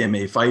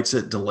LBMA fights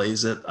it,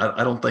 delays it,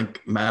 I don't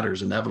think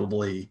matters.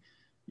 Inevitably,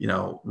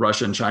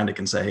 Russia and China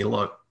can say, hey,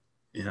 look,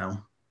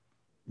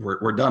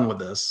 we're done with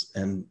this.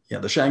 And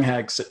the Shanghai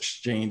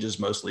Exchange is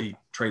mostly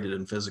traded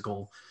in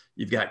physical.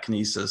 You've got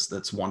Kinesis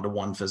that's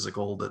one-to-one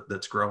physical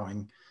that's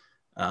growing.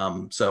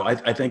 So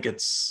I think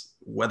it's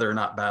whether or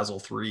not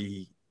Basel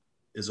III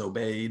is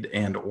obeyed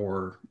and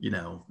or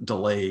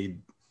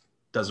delayed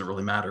doesn't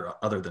really matter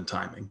other than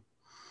timing.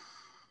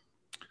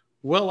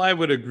 Well, I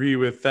would agree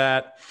with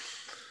that.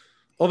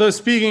 Although,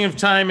 speaking of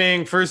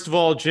timing, first of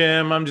all,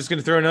 Jim, I'm just going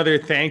to throw another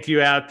thank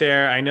you out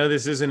there. I know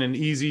this isn't an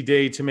easy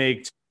day to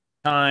make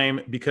time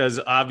because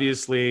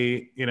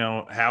obviously,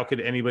 how could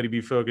anybody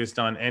be focused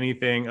on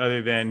anything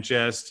other than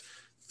just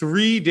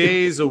 3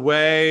 days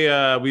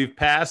away? We've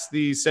passed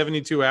the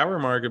 72-hour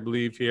mark, I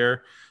believe,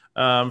 here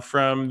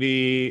from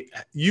the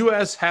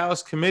U.S.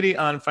 House Committee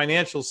on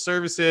Financial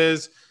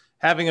Services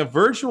having a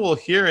virtual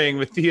hearing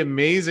with the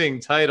amazing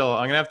title.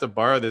 I'm going to have to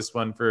borrow this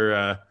one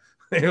for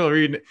we'll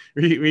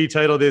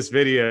retitle this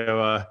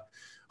video,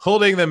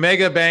 Holding the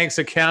Mega Banks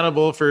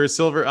Accountable for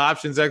Silver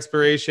Options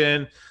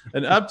Expiration,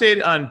 an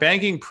update on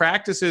banking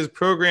practices,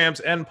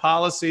 programs, and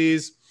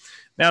policies.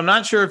 Now, I'm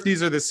not sure if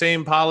these are the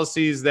same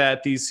policies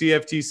that the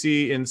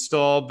CFTC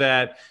installed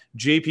that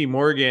JP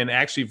Morgan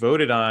actually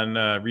voted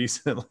on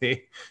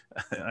recently.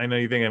 I know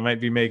you think I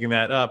might be making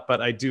that up,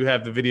 but I do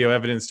have the video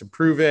evidence to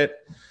prove it.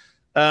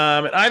 In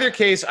either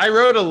case, I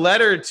wrote a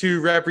letter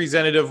to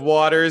Representative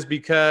Waters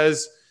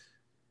because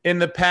in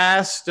the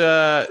past,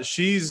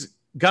 she's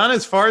gone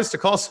as far as to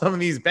call some of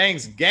these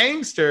banks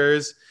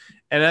gangsters.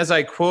 And as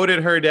I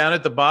quoted her down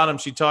at the bottom,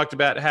 she talked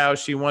about how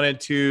she wanted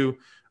to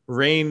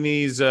rein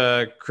these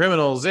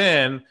criminals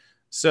in.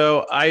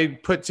 So I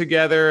put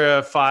together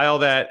a file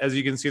that, as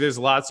you can see, there's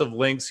lots of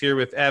links here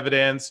with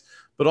evidence,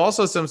 but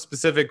also some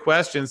specific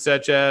questions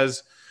such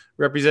as,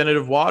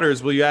 Representative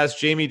Waters, will you ask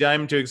Jamie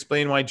Dimon to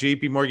explain why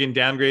JP Morgan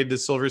downgraded the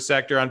silver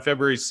sector on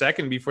February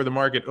 2nd before the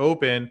market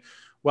opened,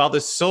 while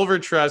the silver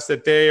trust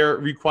that they are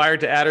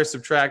required to add or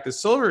subtract the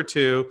silver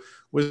to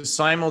was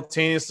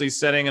simultaneously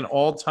setting an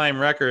all-time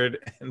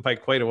record, and by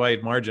quite a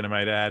wide margin, I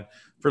might add,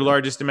 for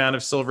largest amount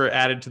of silver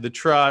added to the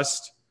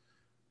trust.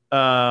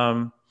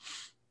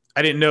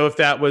 I didn't know if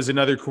that was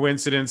another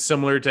coincidence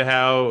similar to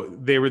how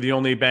they were the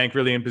only bank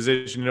really in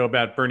position to know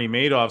about Bernie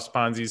Madoff's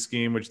Ponzi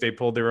scheme, which they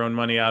pulled their own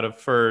money out of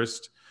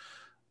first.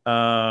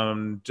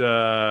 Of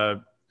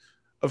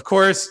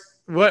course,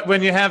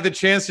 when you have the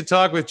chance to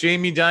talk with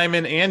Jamie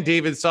Dimon and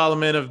David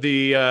Solomon of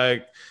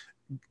the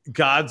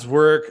God's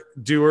Work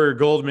doer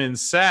Goldman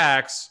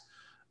Sachs,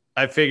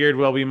 I figured,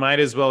 well, we might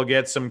as well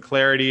get some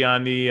clarity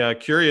on the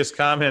curious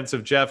comments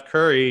of Jeff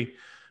Curry.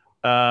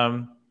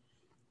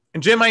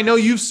 And Jim, I know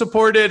you've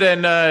supported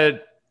and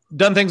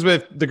done things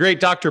with the great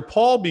Dr.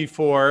 Paul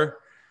before.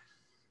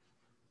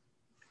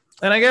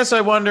 And I guess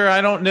I wonder, I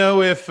don't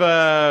know if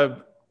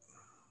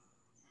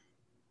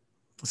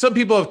some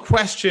people have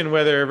questioned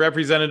whether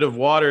Representative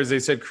Waters, they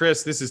said,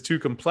 Chris, this is too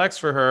complex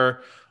for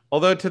her.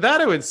 Although to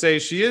that, I would say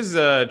she is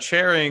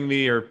chairing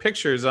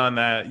pictures on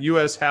that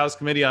U.S. House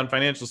Committee on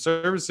Financial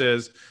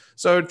Services.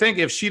 So I would think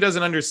if she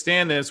doesn't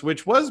understand this,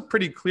 which was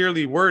pretty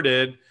clearly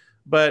worded,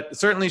 but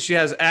certainly she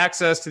has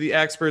access to the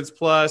experts.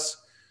 Plus,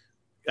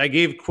 I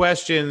gave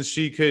questions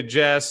she could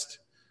just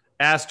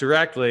ask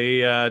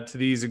directly to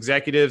these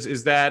executives.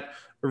 Is that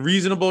a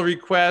reasonable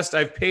request?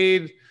 I've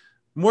paid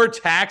more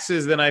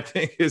taxes than I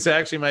think is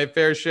actually my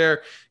fair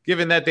share,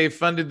 given that they've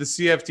funded the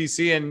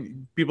CFTC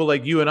and people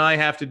like you and I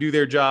have to do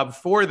their job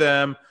for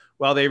them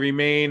while they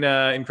remain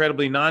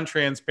incredibly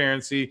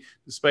non-transparency,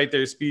 despite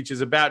their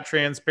speeches about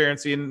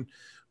transparency. And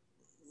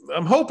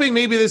I'm hoping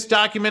maybe this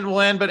document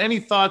will end, but any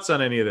thoughts on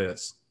any of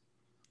this?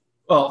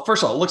 Well,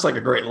 first of all, it looks like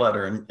a great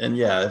letter. And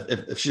yeah,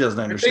 if she doesn't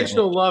understand, I think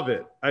she'll love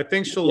it. I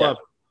think she'll love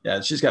it.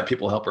 Yeah, she's got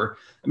people help her.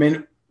 I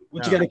mean,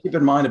 what you got to keep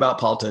in mind about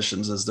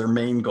politicians is their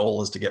main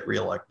goal is to get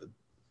reelected,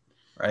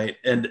 right?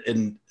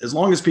 And as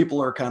long as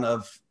people are kind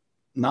of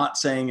not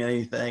saying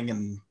anything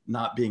and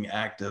not being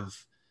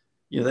active,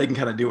 they can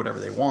kind of do whatever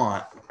they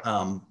want.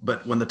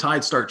 But when the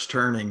tide starts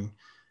turning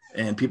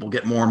and people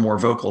get more and more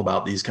vocal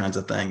about these kinds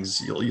of things,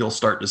 you'll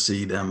start to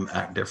see them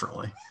act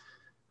differently.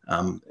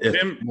 Out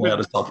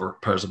of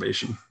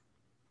self-preservation.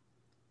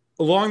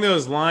 Along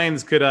those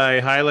lines, could I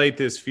highlight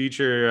this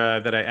feature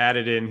that I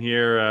added in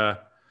here?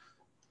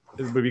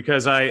 but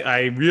because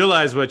I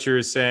realized what you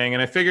were saying,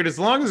 and I figured as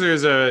long as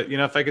there's a,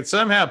 if I could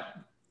somehow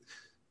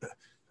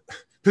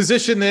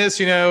position this,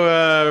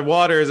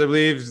 Waters, I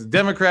believe,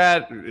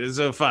 Democrat is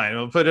fine.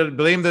 We'll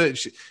blame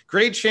the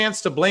great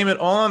chance to blame it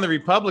all on the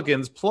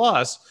Republicans.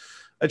 Plus,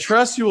 I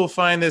trust you will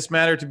find this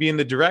matter to be in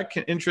the direct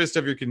interest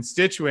of your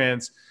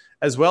constituents,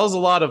 as well as a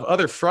lot of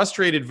other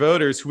frustrated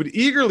voters who would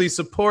eagerly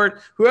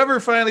support whoever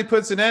finally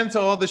puts an end to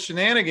all the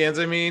shenanigans.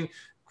 I mean,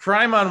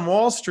 crime on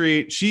Wall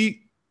Street.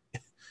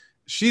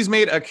 She's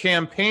made a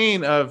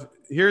campaign of,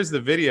 here's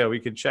the video, we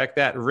could check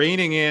that,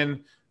 reining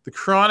in the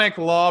chronic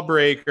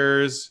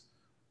lawbreakers.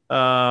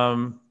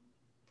 And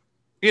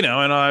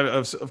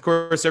of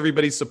course,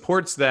 everybody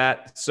supports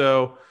that.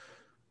 So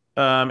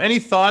any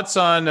thoughts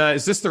on,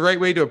 is this the right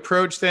way to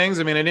approach things?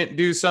 I mean, I didn't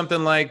do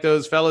something like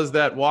those fellas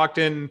that walked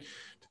in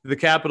the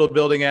Capitol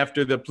building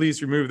after the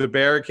police removed the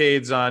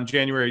barricades on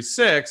January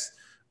 6th.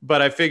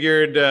 But I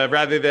figured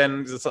rather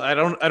than, I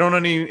don't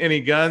own any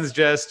guns,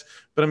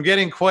 but I'm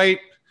getting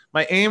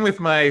my aim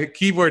with my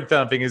keyboard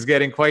thumping is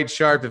getting quite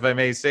sharp, if I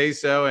may say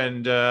so.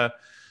 And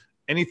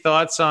any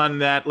thoughts on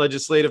that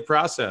legislative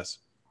process?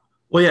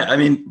 Well, yeah, I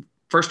mean,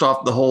 first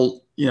off, the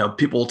whole,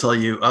 people will tell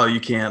you, oh, you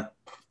can't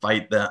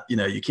fight that,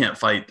 you can't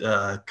fight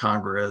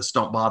Congress.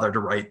 Don't bother to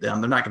write them.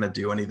 They're not going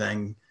to do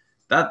anything.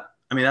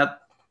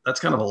 That's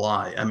kind of a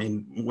lie. I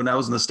mean, when I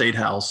was in the State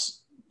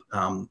House,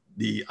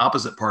 the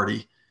opposite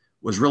party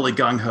was really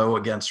gung-ho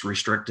against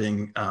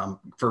restricting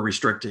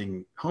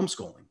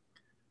homeschooling.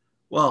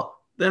 Well,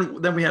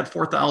 then we had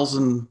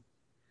 4,000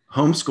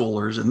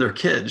 homeschoolers and their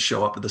kids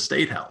show up at the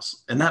State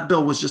House, and that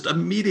bill was just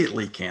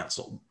immediately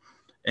canceled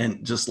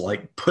and just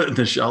like put in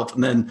the shelf.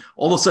 And then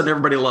all of a sudden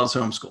everybody loves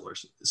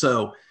homeschoolers.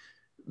 So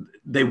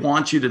they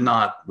want you to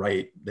not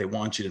write, they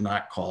want you to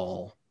not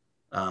call,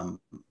 so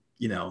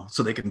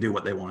they can do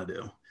what they want to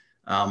do.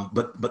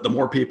 But the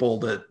more people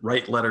that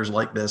write letters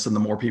like this, and the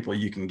more people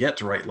you can get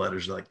to write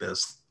letters like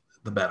this,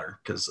 the better.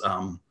 Because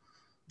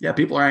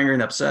people are angry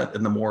and upset,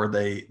 and the more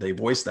they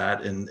voice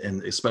that, and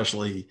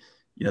especially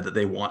that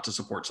they want to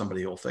support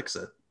somebody who will fix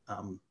it,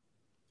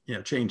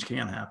 change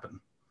can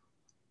happen.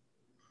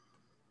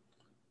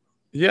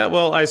 Yeah,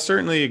 well, I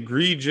certainly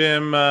agree,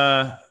 Jim,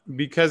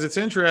 because it's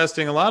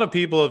interesting. A lot of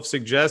people have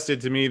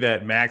suggested to me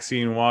that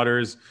Maxine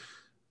Waters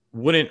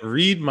wouldn't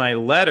read my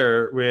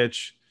letter,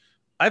 which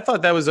I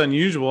thought that was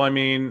unusual. I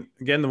mean,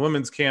 again, the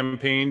woman's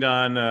campaigned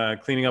on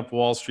cleaning up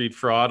Wall Street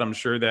fraud. I'm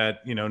sure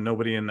that,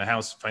 nobody in the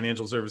House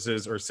Financial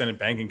Services or Senate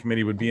Banking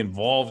Committee would be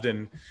involved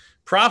in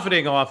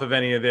profiting off of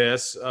any of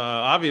this,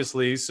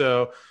 obviously.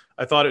 So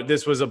I thought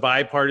this was a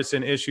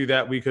bipartisan issue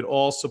that we could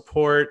all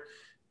support.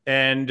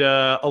 And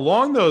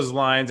along those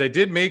lines, I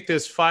did make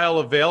this file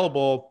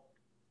available,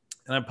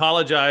 and I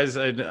apologize.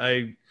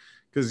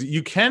 Because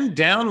you can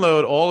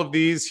download all of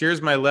these.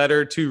 Here's my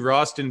letter to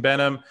Rostin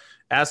Benham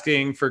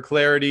asking for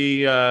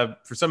clarity for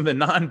some of the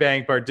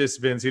non-bank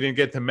participants who didn't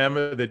get the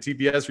memo, the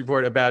TPS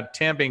report about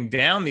tamping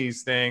down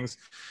these things,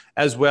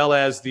 as well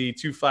as the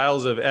 2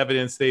 files of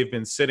evidence they've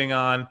been sitting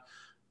on.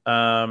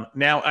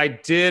 Now, I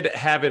did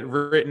have it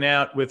written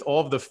out with all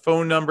of the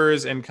phone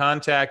numbers and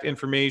contact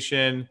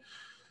information,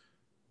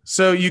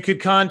 so you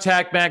could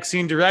contact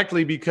Maxine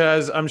directly,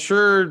 because I'm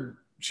sure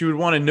she would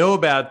want to know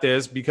about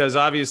this, because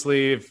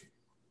obviously if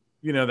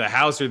the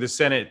House or the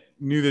Senate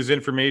knew this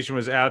information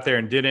was out there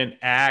and didn't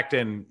act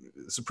and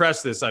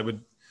suppress this, I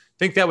would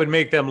think that would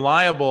make them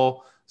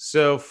liable.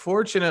 So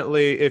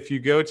fortunately, if you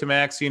go to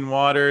Maxine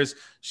Waters,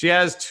 she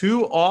has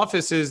 2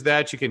 offices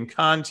that you can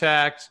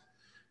contact.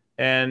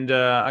 And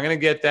I'm going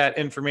to get that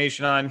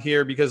information on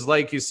here because,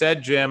 like you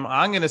said, Jim,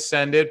 I'm going to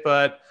send it,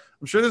 but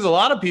I'm sure there's a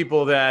lot of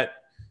people that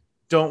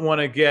don't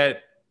want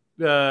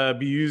to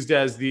be used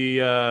as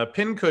the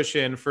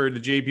pincushion for the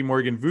JP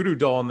Morgan voodoo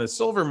doll in the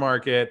silver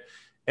market,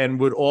 and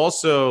would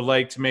also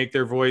like to make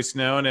their voice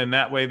known. And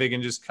that way they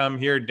can just come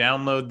here,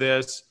 download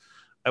this.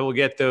 I will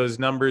get those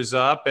numbers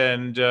up.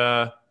 And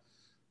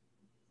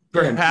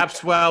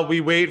perhaps while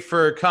we wait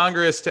for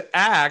Congress to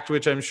act,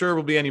 which I'm sure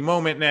will be any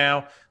moment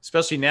now,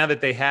 especially now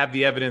that they have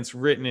the evidence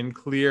written in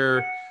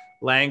clear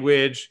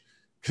language.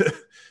 Because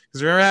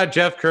remember how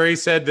Jeff Curry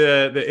said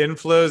the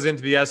inflows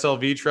into the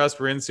SLV trust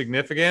were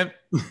insignificant?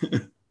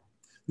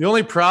 The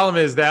only problem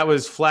is that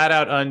was flat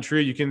out untrue.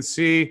 You can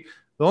see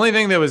the only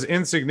thing that was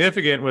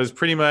insignificant was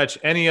pretty much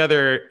any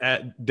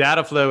other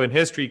data flow in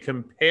history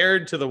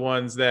compared to the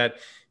ones that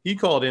he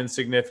called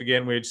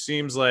insignificant, which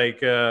seems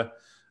like a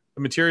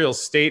material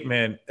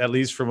statement, at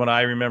least from what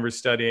I remember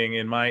studying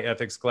in my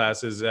ethics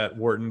classes at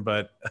Wharton.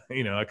 But,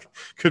 it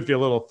could be a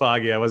little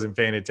foggy. I wasn't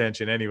paying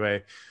attention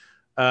anyway.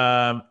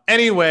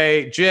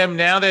 Anyway, Jim,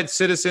 now that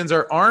citizens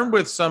are armed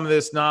with some of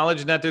this knowledge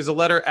and that there's a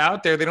letter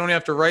out there, they don't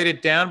have to write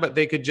it down, but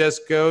they could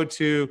just go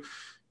to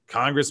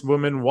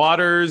Congresswoman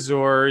Waters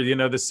or,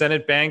 the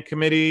Senate Bank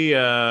Committee.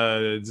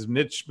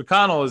 Mitch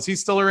McConnell, is he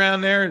still around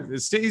there?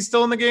 Is he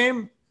still in the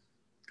game?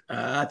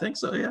 I think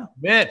so, yeah.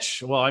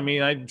 Mitch. Well, I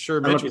mean, I'm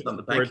sure Mitch would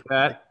support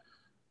that.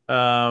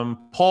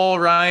 Paul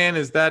Ryan,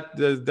 is that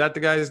the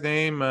guy's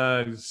name?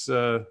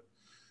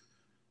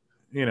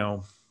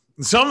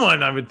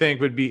 someone I would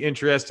think would be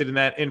interested in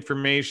that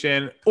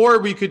information, or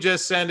we could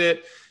just send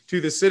it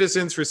to the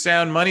Citizens for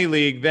Sound Money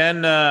League.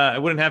 Then I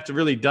wouldn't have to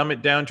really dumb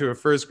it down to a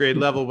first grade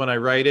level when I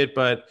write it.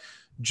 But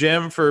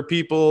Jim, for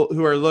people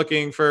who are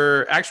looking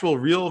for actual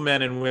real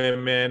men and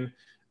women,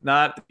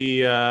 not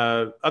the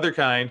other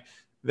kind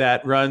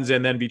that runs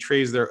and then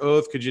betrays their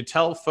oath, could you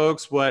tell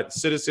folks what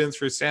Citizens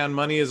for Sound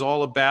Money is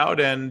all about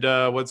and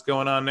what's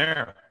going on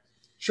there?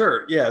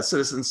 Sure. Yeah.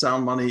 Citizen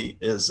Sound Money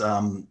is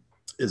a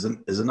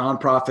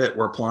nonprofit.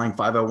 We're applying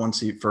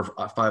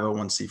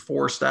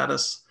 501c4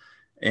 status,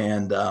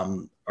 and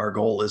our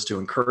goal is to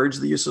encourage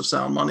the use of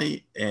sound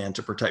money and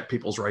to protect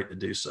people's right to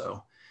do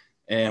so.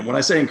 And when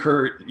I say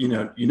encourage, you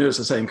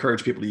notice I say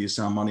encourage people to use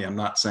sound money. I'm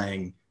not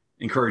saying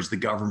encourage the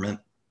government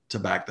to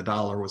back the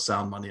dollar with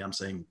sound money. I'm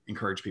saying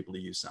encourage people to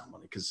use sound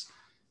money because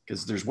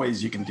there's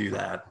ways you can do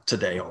that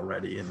today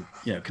already. And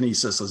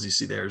Kinesis, as you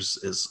see,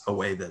 is a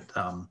way that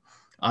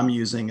I'm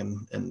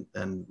using,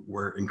 and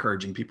we're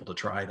encouraging people to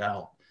try it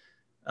out.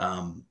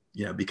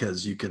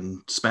 Because you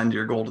can spend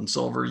your gold and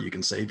silver, you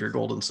can save your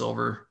gold and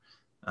silver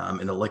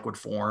in a liquid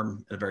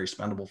form, in a very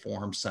spendable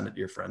form, send it to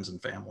your friends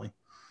and family.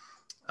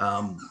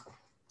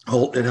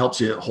 It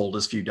helps you hold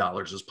as few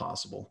dollars as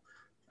possible.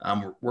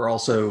 We're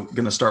also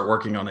going to start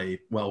working on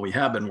we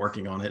have been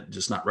working on it,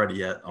 just not ready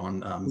yet.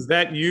 Is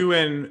that you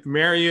and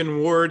Marion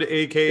Ward,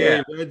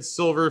 aka Red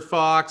Silver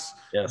Fox,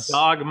 yes,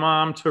 dog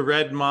mom to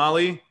Red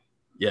Molly?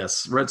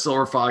 Yes, Red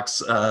Silver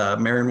Fox,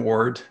 Marion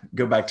Ward,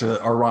 go back to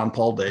our Ron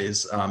Paul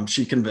days.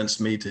 She convinced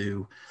me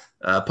to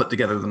put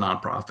together the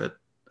nonprofit.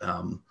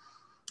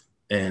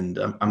 And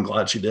I'm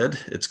glad she did.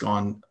 It's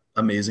gone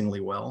amazingly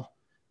well.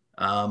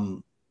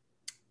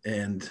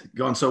 And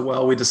gone so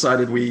well, we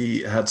decided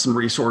we had some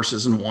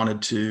resources and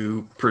wanted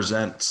to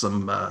present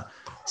some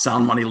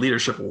Sound Money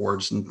Leadership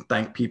Awards and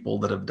thank people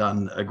that have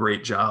done a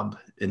great job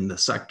in the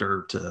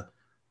sector to,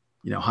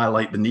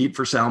 highlight the need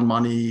for sound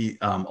money.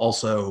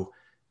 Also,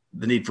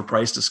 the need for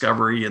price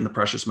discovery in the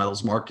precious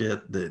metals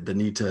market, the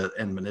need to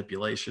end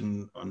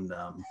manipulation,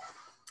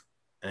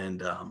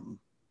 and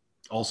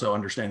also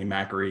understanding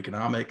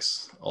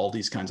macroeconomics, all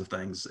these kinds of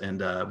things.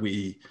 And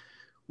we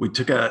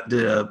did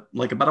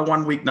about a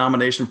 1 week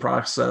nomination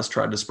process,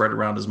 tried to spread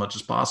around as much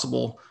as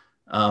possible.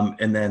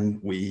 And then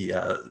we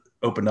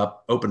opened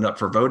up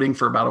for voting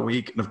for about a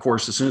week. And of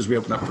course, as soon as we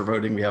open up for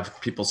voting, we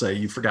have people say,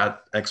 you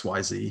forgot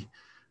XYZ.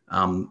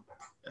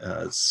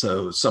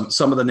 So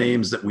some of the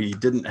names that we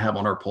didn't have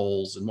on our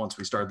polls, and once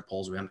we started the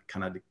polls,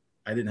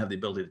 I didn't have the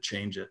ability to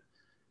change it.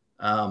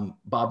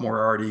 Bob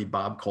Moriarty,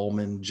 Bob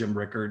Coleman, Jim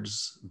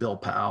Rickards, Bill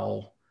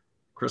Powell,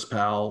 Chris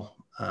Powell,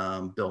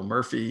 Bill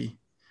Murphy.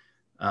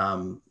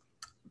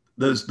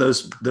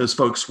 Those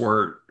folks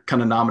were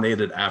kind of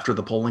nominated after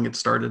the polling had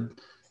started.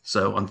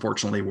 So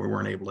unfortunately, we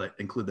weren't able to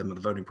include them in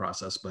the voting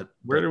process. But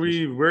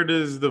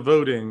where's the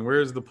voting?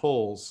 Where's the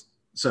polls?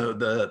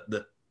 So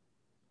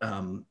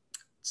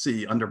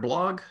see under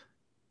blog.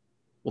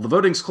 Well, the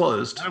voting's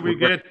closed. How do we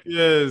get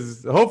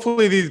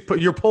hopefully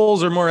your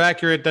polls are more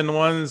accurate than the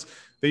ones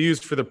they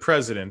used for the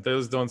president.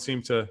 Those don't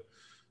seem to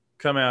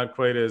come out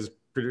quite as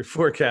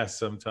forecast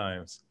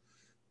sometimes.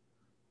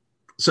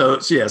 So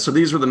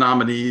these were the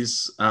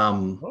nominees.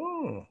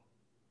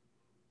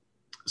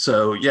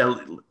 So yeah,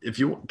 if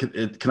you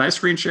can I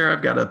screen share?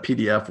 I've got a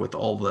PDF with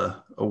all the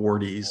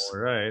awardees. All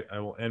right, I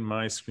will end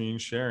my screen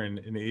share and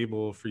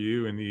enable for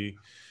you in the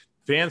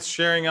advanced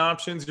sharing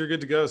options. You're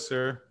good to go,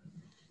 sir.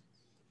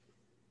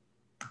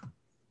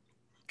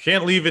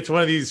 Can't leave it to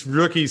one of these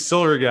rookie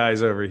silver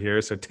guys over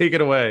here, so take it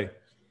away.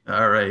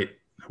 All right.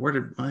 Where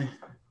did my...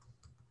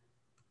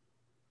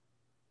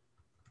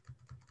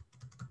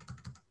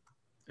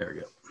 There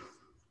we go.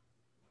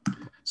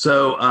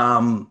 So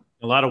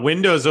a lot of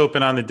windows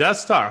open on the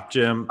desktop,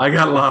 Jim. I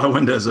got a lot of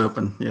windows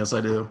open. Yes,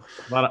 I do.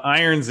 A lot of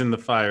irons in the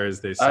fire, as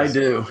they say. I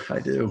do.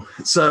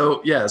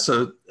 So yeah,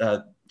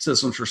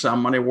 Citizens for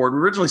Sound Money Award. We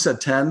originally said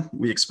 10.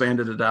 We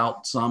expanded it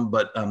out some,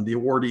 but the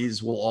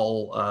awardees will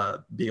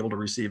all be able to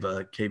receive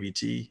a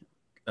KVT,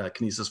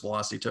 Kinesis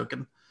Velocity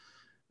Token.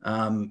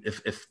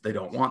 If they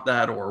don't want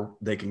that, or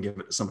they can give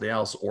it to somebody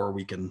else, or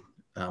we can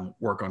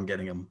work on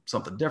getting them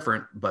something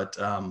different. But,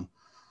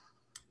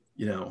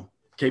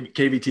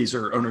 KVTs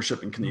are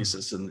ownership in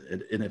Kinesis,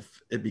 and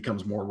if it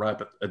becomes more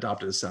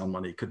adopted as sound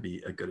money, it could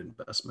be a good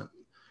investment.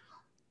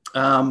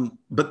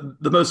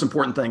 But the most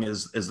important thing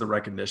is the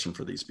recognition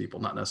for these people,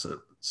 not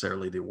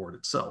necessarily the award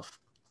itself.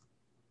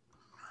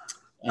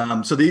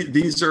 So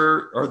these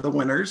are the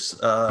winners.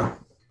 I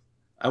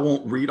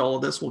won't read all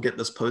of this. We'll get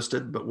this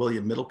posted, but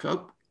William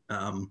Middlecote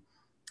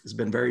has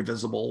been very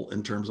visible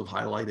in terms of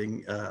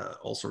highlighting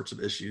all sorts of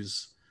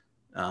issues.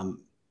 And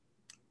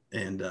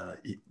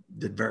he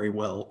did very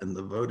well in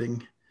the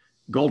voting.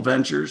 Gold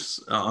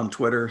Ventures on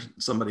Twitter,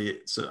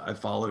 so I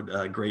followed,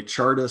 a great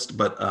chartist,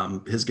 but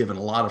has given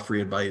a lot of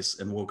free advice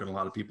and woken a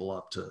lot of people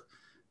up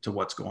to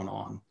what's going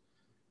on.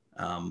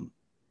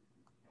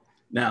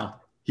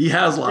 Now he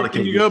has a lot of.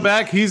 Can you go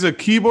back? He's a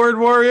keyboard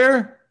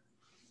warrior.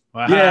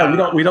 Wow.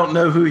 Yeah, we don't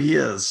know who he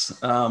is.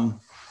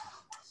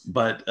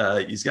 but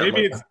he's got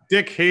maybe like it's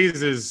Dick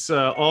Hayes's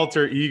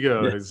alter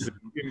ego,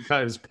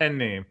 Yeah. his pen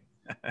name.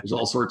 There's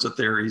all sorts of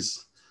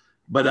theories,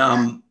 but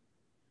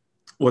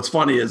what's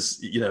funny is,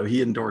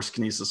 he endorsed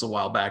Kinesis a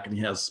while back, and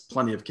he has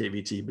plenty of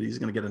KVT, but he's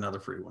going to get another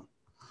free one.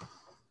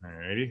 All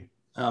righty.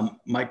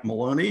 Mike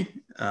Maloney.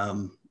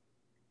 Yeah,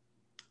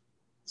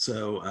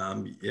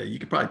 you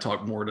could probably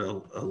talk more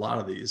to a lot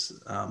of these.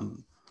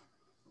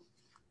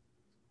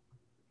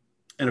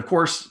 And of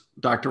course,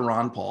 Dr.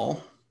 Ron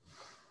Paul,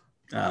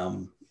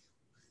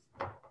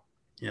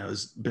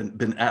 has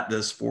been at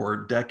this for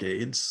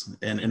decades.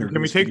 And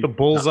can we take the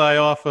bullseye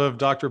off of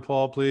Dr.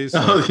 Paul, please?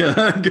 Oh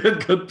yeah,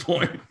 good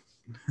point.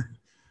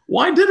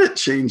 Why did it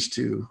change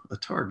to a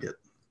target?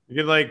 You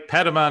can like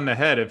pat him on the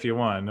head if you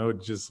want. No,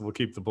 we'll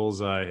keep the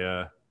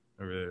bullseye over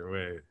there.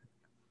 Wait.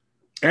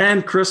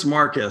 And Chris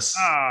Marcus.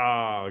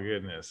 Oh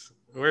goodness,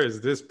 where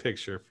is this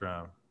picture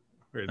from?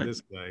 Where did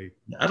this guy?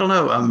 I don't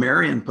know.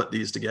 Marion put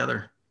these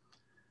together.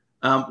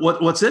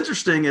 What's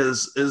interesting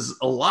is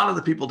a lot of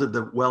the people did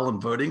the well in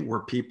voting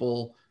were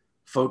people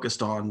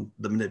focused on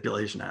the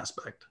manipulation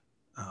aspect.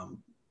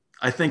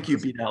 I think you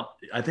beat out.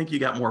 I think you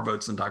got more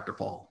votes than Dr.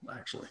 Paul,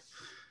 actually.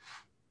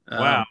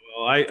 Wow.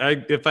 Well,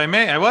 I if I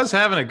may, I was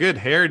having a good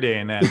hair day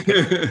in that.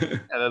 Yeah,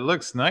 that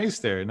looks nice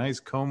there. Nice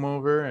comb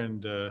over,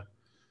 and I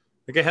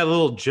think I had a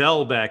little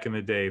gel back in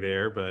the day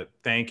there. But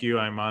thank you.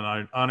 I'm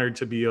honored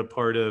to be a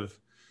part of.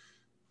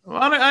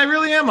 I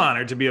really am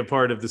honored to be a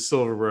part of the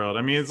silver world.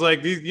 I mean, it's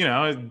like these,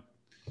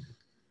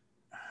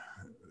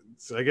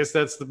 so I guess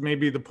that's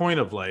maybe the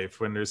point of life,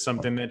 when there's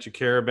something that you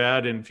care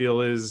about and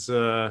feel is.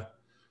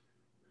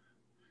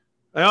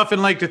 I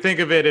often like to think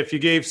of it, if you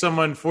gave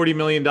someone $40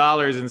 million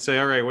and say,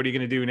 all right, what are you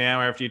going to do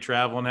now after you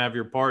travel and have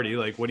your party?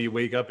 Like, what do you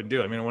wake up and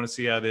do? I mean, I want to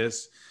see how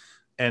this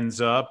ends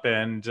up.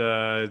 And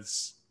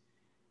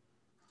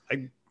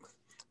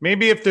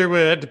maybe if there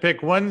had to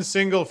pick one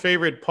single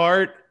favorite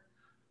part,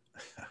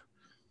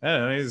 I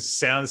don't know, it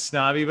sounds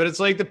snobby, but it's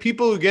like the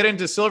people who get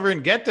into silver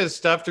and get this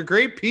stuff, they're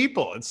great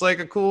people. It's like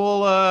a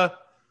cool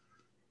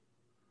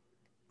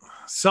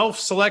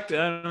self-select,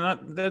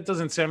 that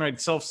doesn't sound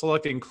right,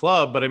 self-selecting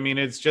club, but I mean,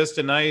 it's just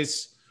a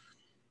nice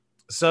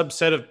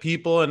subset of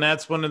people. And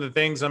that's one of the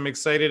things I'm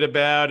excited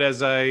about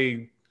as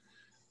I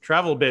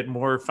travel a bit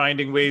more,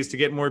 finding ways to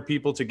get more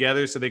people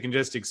together so they can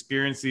just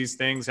experience these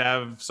things,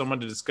 have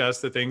someone to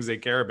discuss the things they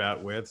care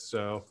about with.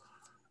 So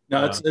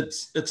no,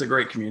 it's a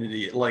great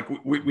community. Like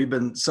we've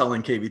been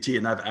selling KVT,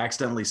 and I've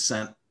accidentally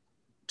sent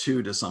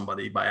 2 to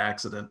somebody by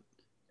accident,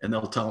 and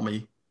they'll tell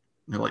me,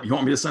 they're like, you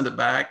want me to send it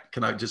back?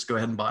 Can I just go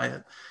ahead and buy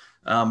it?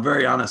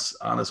 Very honest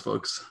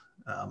folks.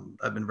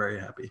 I've been very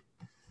happy.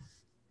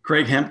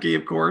 Craig Hemke,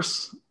 of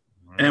course.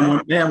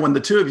 And when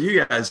the 2 of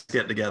you guys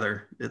get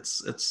together,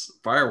 it's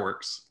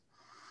fireworks.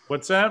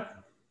 What's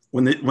that?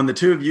 When the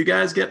 2 of you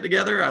guys get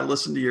together, I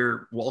listened to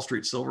your Wall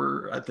Street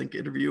Silver, I think,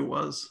 interview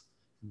was.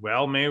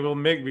 Well,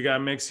 maybe we got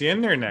to mix you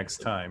in there next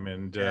time.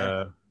 And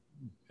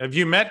have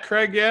you met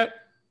Craig yet?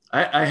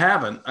 I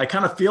haven't. I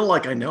kind of feel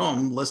like I know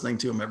him, listening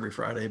to him every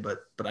Friday, but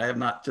I have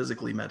not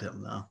physically met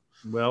him, no.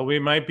 Well, we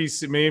might be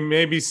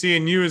maybe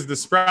seeing you as the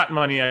Sprott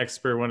money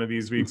expert one of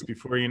these weeks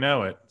before you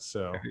know it.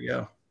 So there you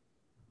go.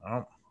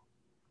 Oh.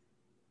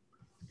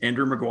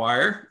 Andrew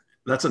McGuire.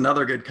 That's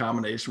another good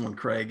combination when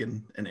Craig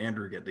and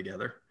Andrew get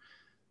together.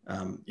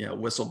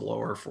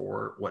 Whistleblower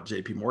for what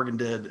JP Morgan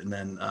did. And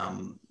then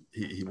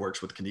he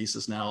works with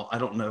Kinesis now. I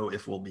don't know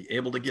if we'll be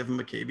able to give him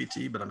a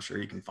KVT, but I'm sure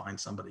you can find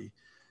somebody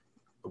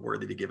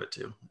worthy to give it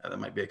to. That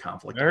might be a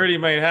conflict. I heard he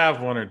might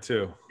have 1 or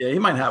 2. Yeah, he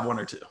might have 1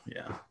 or 2.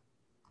 Yeah.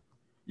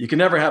 You can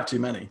never have too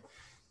many.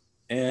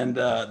 And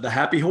the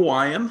Happy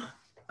Hawaiian.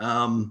 He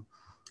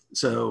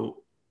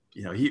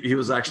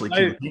was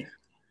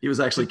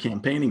actually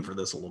campaigning for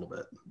this a little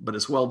bit, but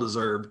it's well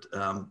deserved.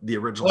 The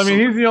original. Well, I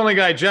mean, he's the only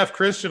guy Jeff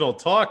Christian will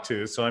talk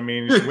to. So I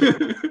mean,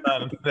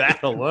 on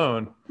that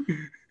alone.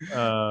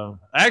 I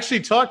actually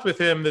talked with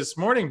him this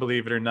morning,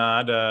 believe it or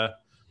not.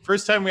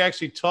 First time we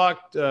actually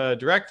talked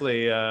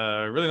directly.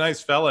 Really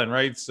nice fella, and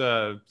writes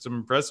some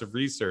impressive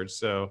research.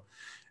 So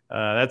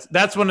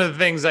that's one of the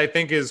things I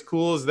think is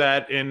cool, is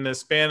that in the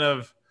span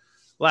of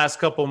last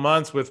couple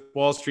months with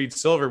Wall Street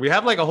Silver, we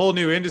have like a whole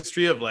new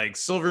industry of like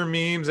silver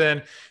memes,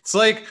 and it's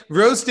like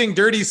roasting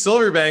dirty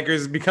silver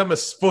bankers has become a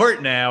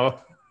sport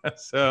now.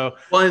 So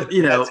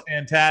that's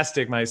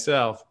fantastic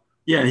myself.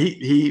 Yeah,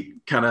 he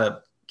kind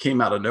of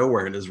came out of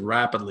nowhere and has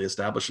rapidly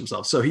established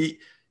himself. So he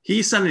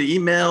sent an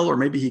email, or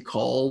maybe he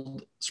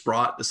called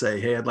Sprott to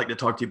say, hey, I'd like to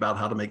talk to you about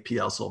how to make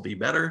PLSLV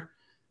better.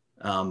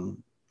 I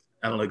don't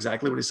know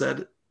exactly what he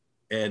said.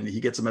 And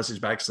he gets a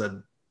message back,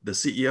 said, the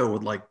CEO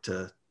would like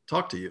to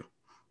talk to you.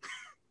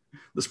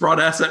 The Sprott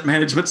Asset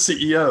Management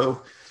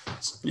CEO,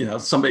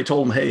 somebody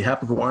told him, hey,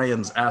 Happy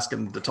Hawaiian's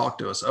asking to talk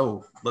to us.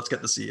 Oh, let's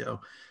get the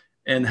CEO.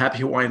 And Happy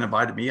Hawaiian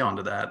invited me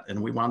onto that.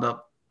 And we wound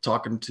up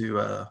talking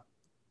to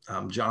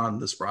John,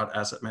 the Sprott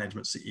Asset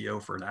Management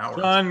CEO, for an hour.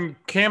 John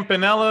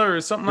Campanella or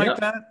something like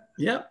that?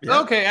 Yeah.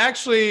 Okay.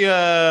 Actually,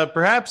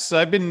 perhaps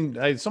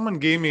someone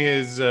gave me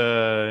his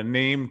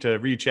name to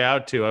reach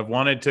out to. I've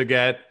wanted to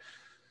get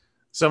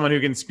someone who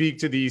can speak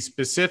to the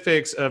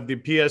specifics of the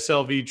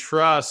PSLV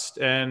trust,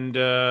 and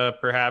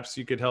perhaps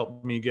you could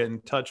help me get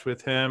in touch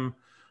with him.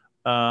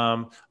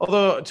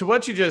 Although to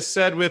what you just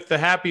said with the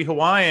Happy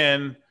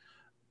Hawaiian,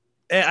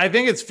 I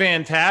think it's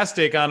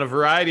fantastic on a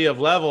variety of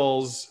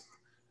levels.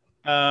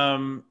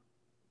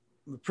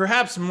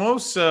 Perhaps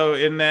most so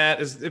in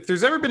that, is if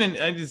there's ever been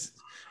an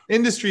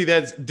industry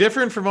that's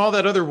different from all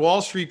that other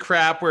Wall Street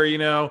crap where, you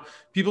know,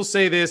 people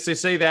say this, they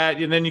say that,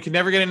 and then you can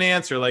never get an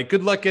answer. Like,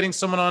 good luck getting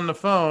someone on the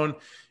phone.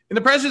 In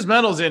the precious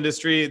metals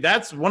industry,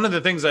 that's one of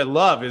the things I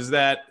love, is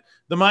that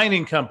the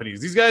mining companies,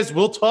 these guys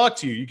will talk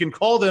to you. You can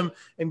call them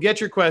and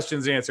get your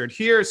questions answered.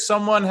 Here,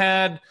 someone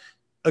had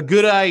a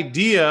good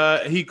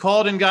idea. He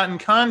called and got in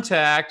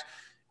contact.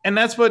 And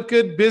that's what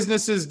good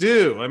businesses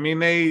do. I mean,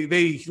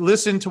 they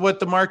listen to what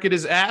the market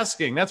is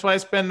asking. That's why I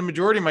spend the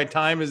majority of my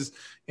time is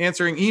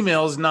answering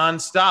emails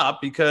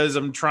nonstop, because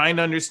I'm trying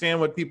to understand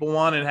what people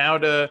want and how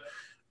to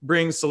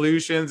bring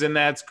solutions. And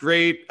that's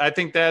great. I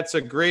think that's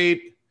a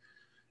great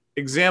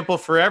example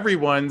for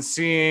everyone,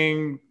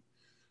 seeing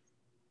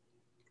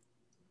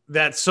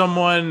that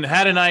someone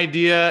had an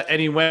idea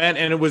and he went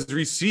and it was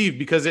received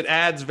because it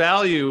adds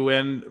value.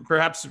 And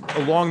perhaps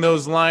along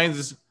those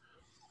lines,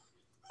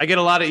 I get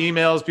a lot of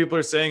emails. People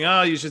are saying,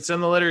 oh, you should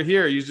send the letter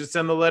here. You should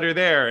send the letter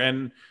there.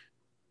 And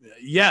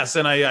yes,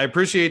 and I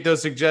appreciate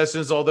those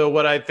suggestions. Although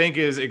what I think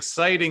is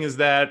exciting is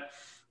that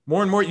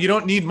more and more, you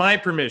don't need my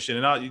permission.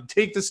 And I'll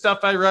take the stuff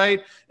I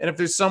write. And if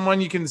there's someone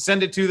you can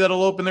send it to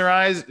that'll open their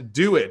eyes,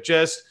 do it.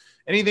 Just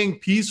anything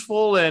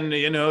peaceful and,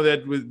 you know,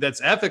 that's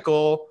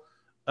ethical,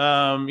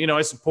 you know,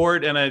 I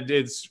support. And I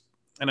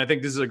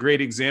think this is a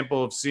great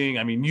example of seeing,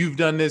 I mean, you've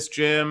done this,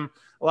 Jim.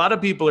 A lot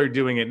of people are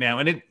doing it now.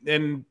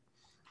 And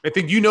I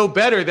think you know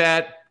better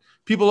that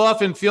people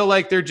often feel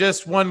like they're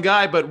just one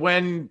guy, but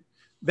when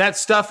that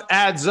stuff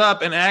adds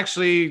up, and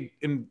actually,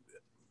 in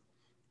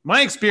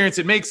my experience,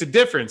 it makes a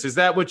difference. Is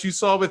that what you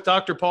saw with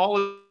Dr.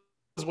 Paul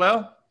as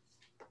well?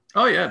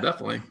 Oh yeah,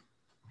 definitely.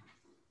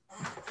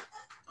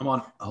 I'm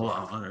on. Hold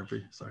on,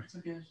 sorry.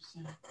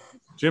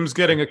 Jim's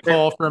getting a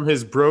call from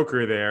his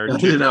broker there.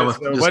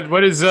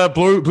 What is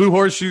Blue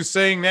Horseshoe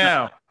saying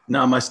now?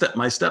 No, my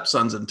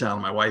stepson's in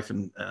town. My wife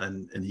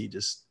and he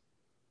just.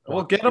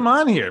 Well, get him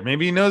on here.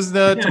 Maybe he knows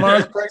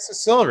tomorrow's price of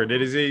silver.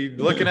 Is he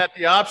looking at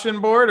the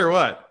option board or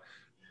what?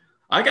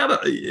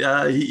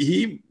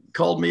 He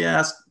called me,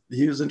 asked,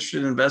 he was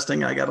interested in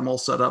investing. I got him all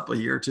set up a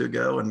year or two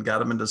ago and got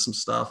him into some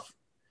stuff.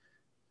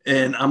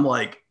 And I'm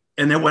like,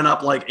 and it went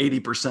up like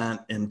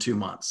 80% in 2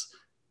 months.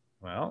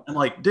 Well, I'm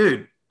like,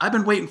 dude, I've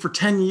been waiting for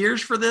 10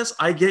 years for this.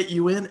 I get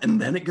you in,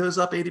 and then it goes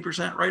up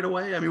 80% right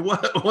away. I mean,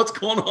 what's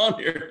going on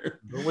here?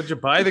 Well, would you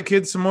buy the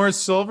kid some more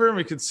silver and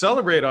we could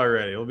celebrate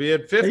already? We'll be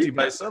at 50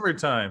 by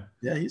summertime.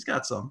 Yeah, he's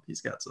got some.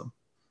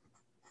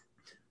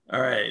 All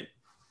right.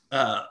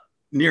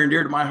 Near and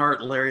dear to my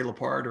heart, Larry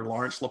Lepard, or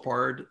Lawrence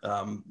Lepard.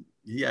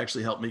 He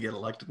actually helped me get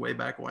elected way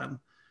back when.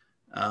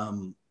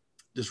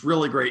 Just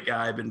really great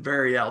guy, been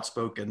very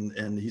outspoken,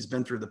 and he's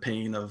been through the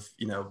pain of,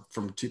 you know,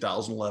 from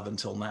 2011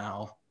 till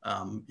now.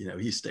 You know,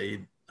 he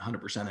stayed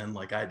 100% in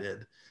like I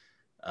did,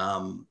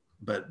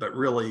 but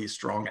really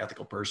strong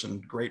ethical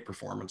person, great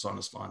performance on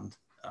his fund.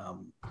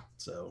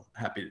 So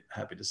happy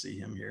to see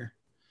him here.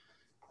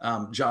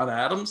 John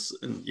Adams,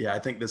 and yeah, I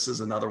think this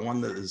is another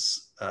one that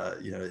is,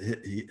 you know,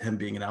 him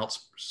being an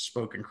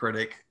outspoken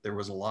critic. There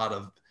was a lot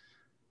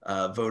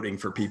of voting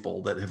for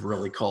people that have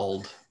really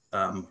called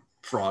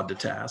fraud to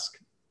task.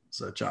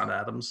 So John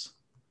Adams.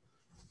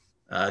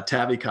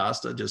 Tavi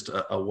Costa, just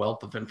a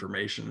wealth of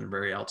information and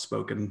very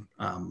outspoken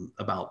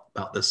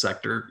about this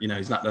sector. You know,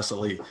 he's not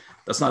necessarily,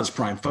 that's not his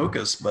prime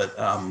focus, but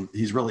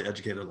he's really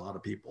educated a lot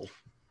of people.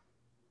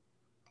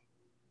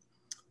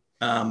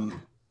 And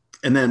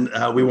then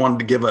we wanted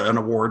to give an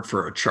award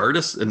for a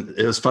chartist. And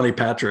it was funny,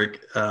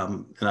 Patrick,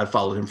 and I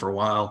followed him for a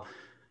while.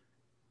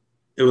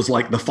 It was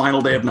like the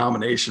final day of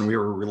nomination. We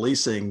were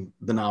releasing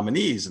the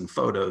nominees and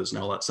photos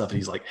and all that stuff. And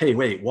he's like, hey,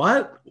 wait,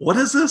 what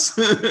is this?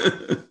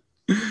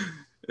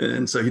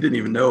 And so he didn't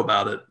even know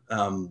about it.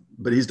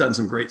 But he's done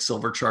some great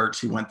silver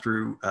charts. He went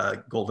through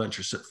Gold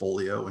Venture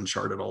Portfolio and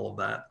charted all of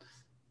that.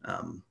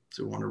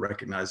 So we want to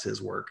recognize his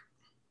work.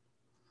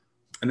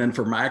 And then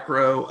for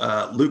macro,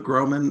 Luke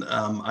Groman,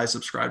 I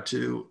subscribe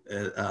to.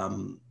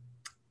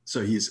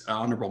 So he's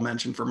honorable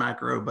mention for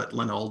macro, but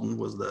Lynn Alden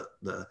was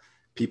the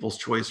people's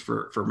choice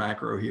for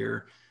macro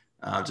here.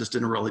 Just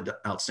did a really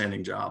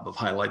outstanding job of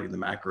highlighting the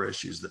macro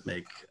issues that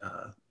make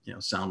you know,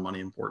 sound money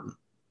important.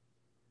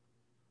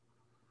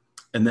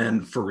 And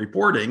then for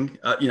reporting,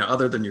 you know,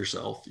 other than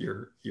yourself,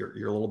 you're a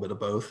little bit of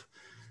both.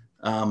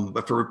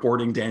 But for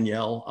reporting,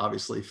 Danielle,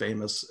 obviously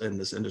famous in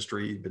this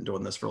industry, been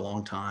doing this for a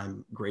long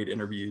time, great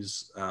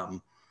interviews.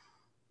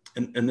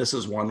 And this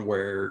is one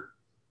where,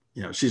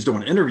 you know, she's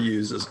doing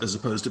interviews as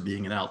opposed to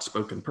being an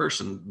outspoken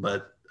person,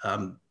 but,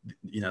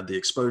 you know, the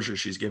exposure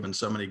she's given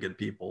so many good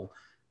people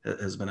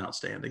has been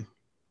outstanding.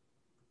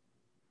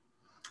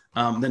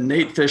 Then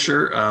Nate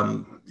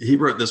Fisher, he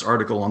wrote this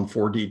article on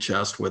 4D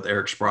chest with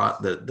Eric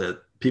Sprott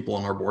that people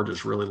on our board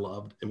just really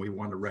loved. And we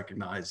wanted to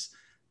recognize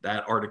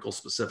that article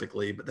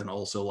specifically, but then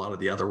also a lot of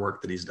the other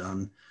work that he's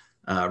done.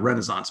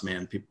 Renaissance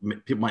Man,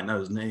 people might know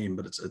his name,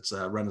 but it's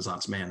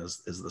Renaissance Man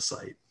is the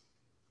site.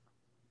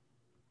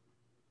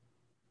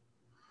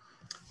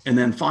 And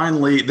then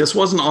finally, this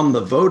wasn't on the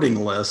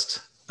voting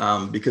list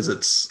because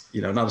it's,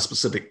 not a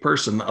specific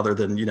person other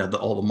than,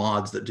 all the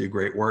mods that do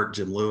great work,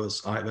 Jim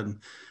Lewis, Ivan,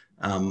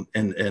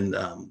 and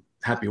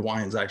Happy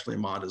Wine's actually a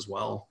mod as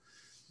well.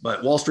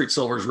 But Wall Street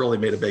Silver's really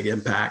made a big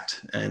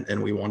impact,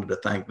 and we wanted to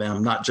thank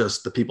them, not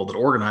just the people that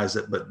organize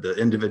it, but the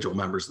individual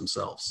members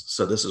themselves.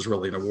 So this is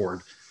really an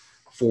award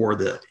for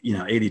the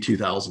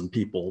 82,000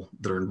 people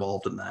that are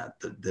involved in that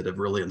have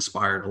really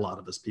inspired a lot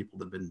of us people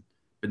that have been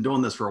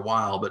doing this for a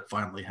while, but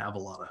finally have a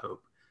lot of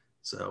hope.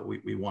 So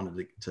we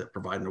wanted to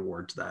provide an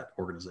award to that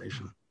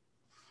organization.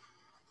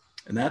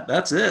 And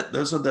that's it.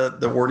 Those are the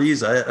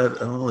awardees. I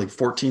don't know, like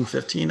 14,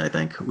 15, I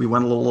think. We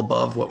went a little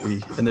above what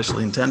we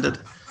initially intended.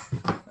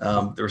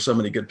 There were so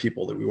many good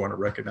people that we want to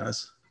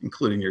recognize,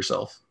 including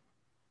yourself.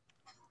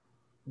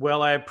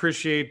 Well, I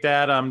appreciate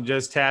that. I'm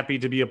just happy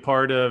to be a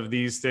part of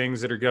these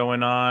things that are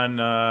going on.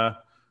 And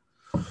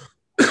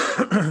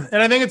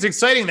I think it's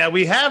exciting that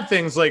we have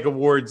things like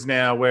awards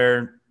now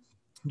where,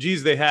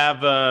 geez, they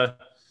have,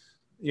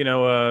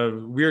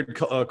 weird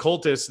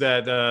cultists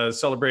that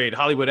celebrate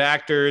Hollywood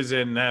actors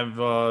and have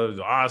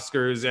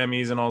Oscars,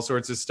 Emmys, and all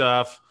sorts of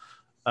stuff.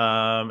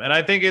 And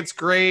I think it's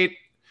great.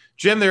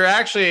 Jim, they're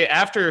actually,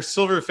 after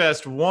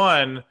Silverfest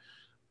 1,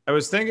 I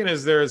was thinking,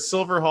 is there a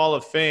Silver Hall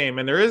of Fame?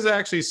 And there is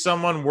actually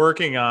someone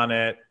working on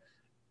it.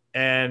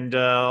 And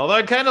although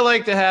I'd kind of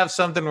like to have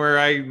something where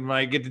I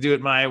might get to do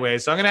it my way.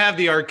 So I'm going to have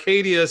the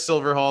Arcadia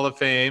Silver Hall of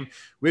Fame,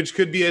 which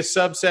could be a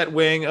subset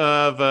wing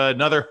of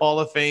another Hall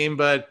of Fame.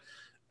 But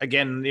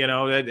again,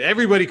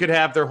 everybody could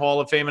have their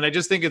Hall of Fame. And I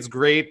just think it's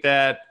great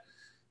that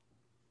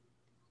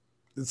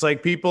it's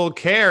like people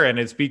care and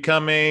it's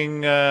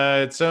becoming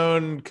its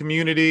own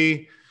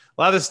community.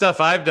 A lot of the stuff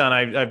I've done,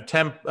 I've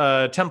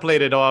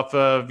templated off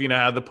of,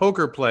 the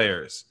poker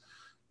players.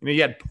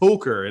 You had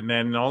poker, and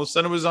then all of a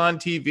sudden it was on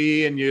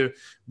TV, and you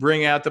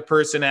bring out the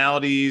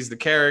personalities, the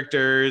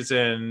characters,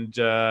 and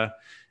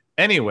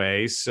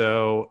anyway,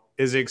 so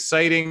it's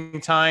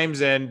exciting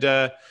times.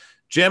 And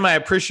Jim, I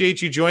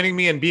appreciate you joining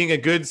me and being a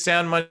good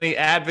sound money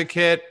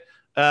advocate,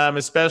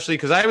 especially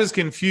because I was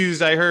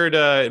confused. I heard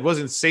it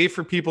wasn't safe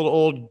for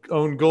people to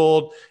own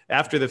gold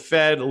after the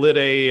Fed lit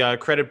a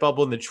credit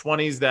bubble in the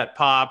 20s that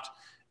popped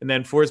and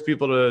then forced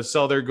people to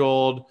sell their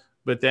gold,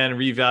 but then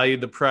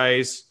revalued the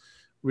price,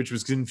 which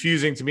was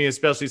confusing to me,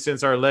 especially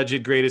since our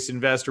alleged greatest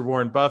investor,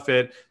 Warren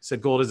Buffett,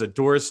 said gold is a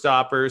door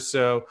stopper.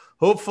 So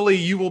hopefully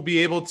you will be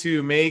able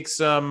to make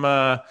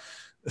some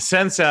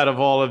sense out of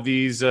all of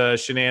these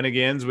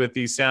shenanigans with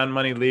the Sound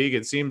Money League.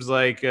 It seems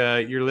like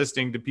you're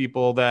listening to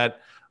people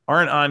that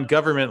aren't on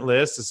government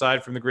lists,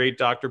 aside from the great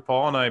Dr.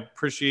 Paul, and I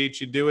appreciate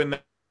you doing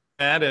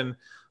that. And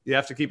you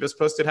have to keep us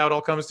posted how it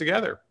all comes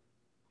together.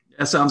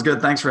 Yeah, sounds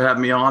good. Thanks for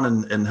having me on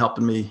and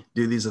helping me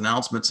do these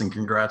announcements, and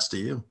congrats to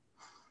you.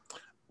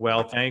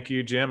 Well, thank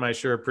you, Jim. I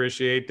sure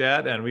appreciate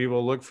that. And we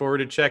will look forward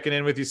to checking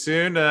in with you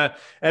soon. And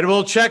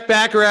we'll check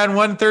back around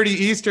 1:30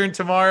 Eastern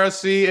tomorrow,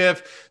 see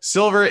if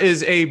silver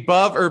is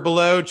above or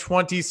below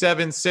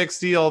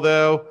 2760.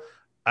 Although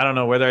I don't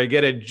know whether I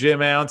get a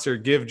Jim ounce or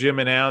give Jim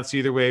an ounce.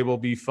 Either way will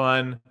be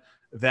fun.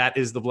 That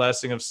is the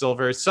blessing of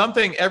silver.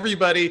 Something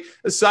everybody,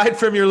 aside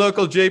from your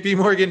local JP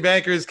Morgan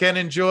bankers, can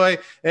enjoy.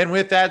 And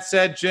with that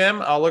said,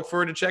 Jim, I'll look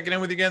forward to checking in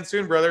with you again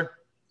soon, brother.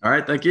 All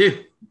right. Thank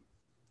you.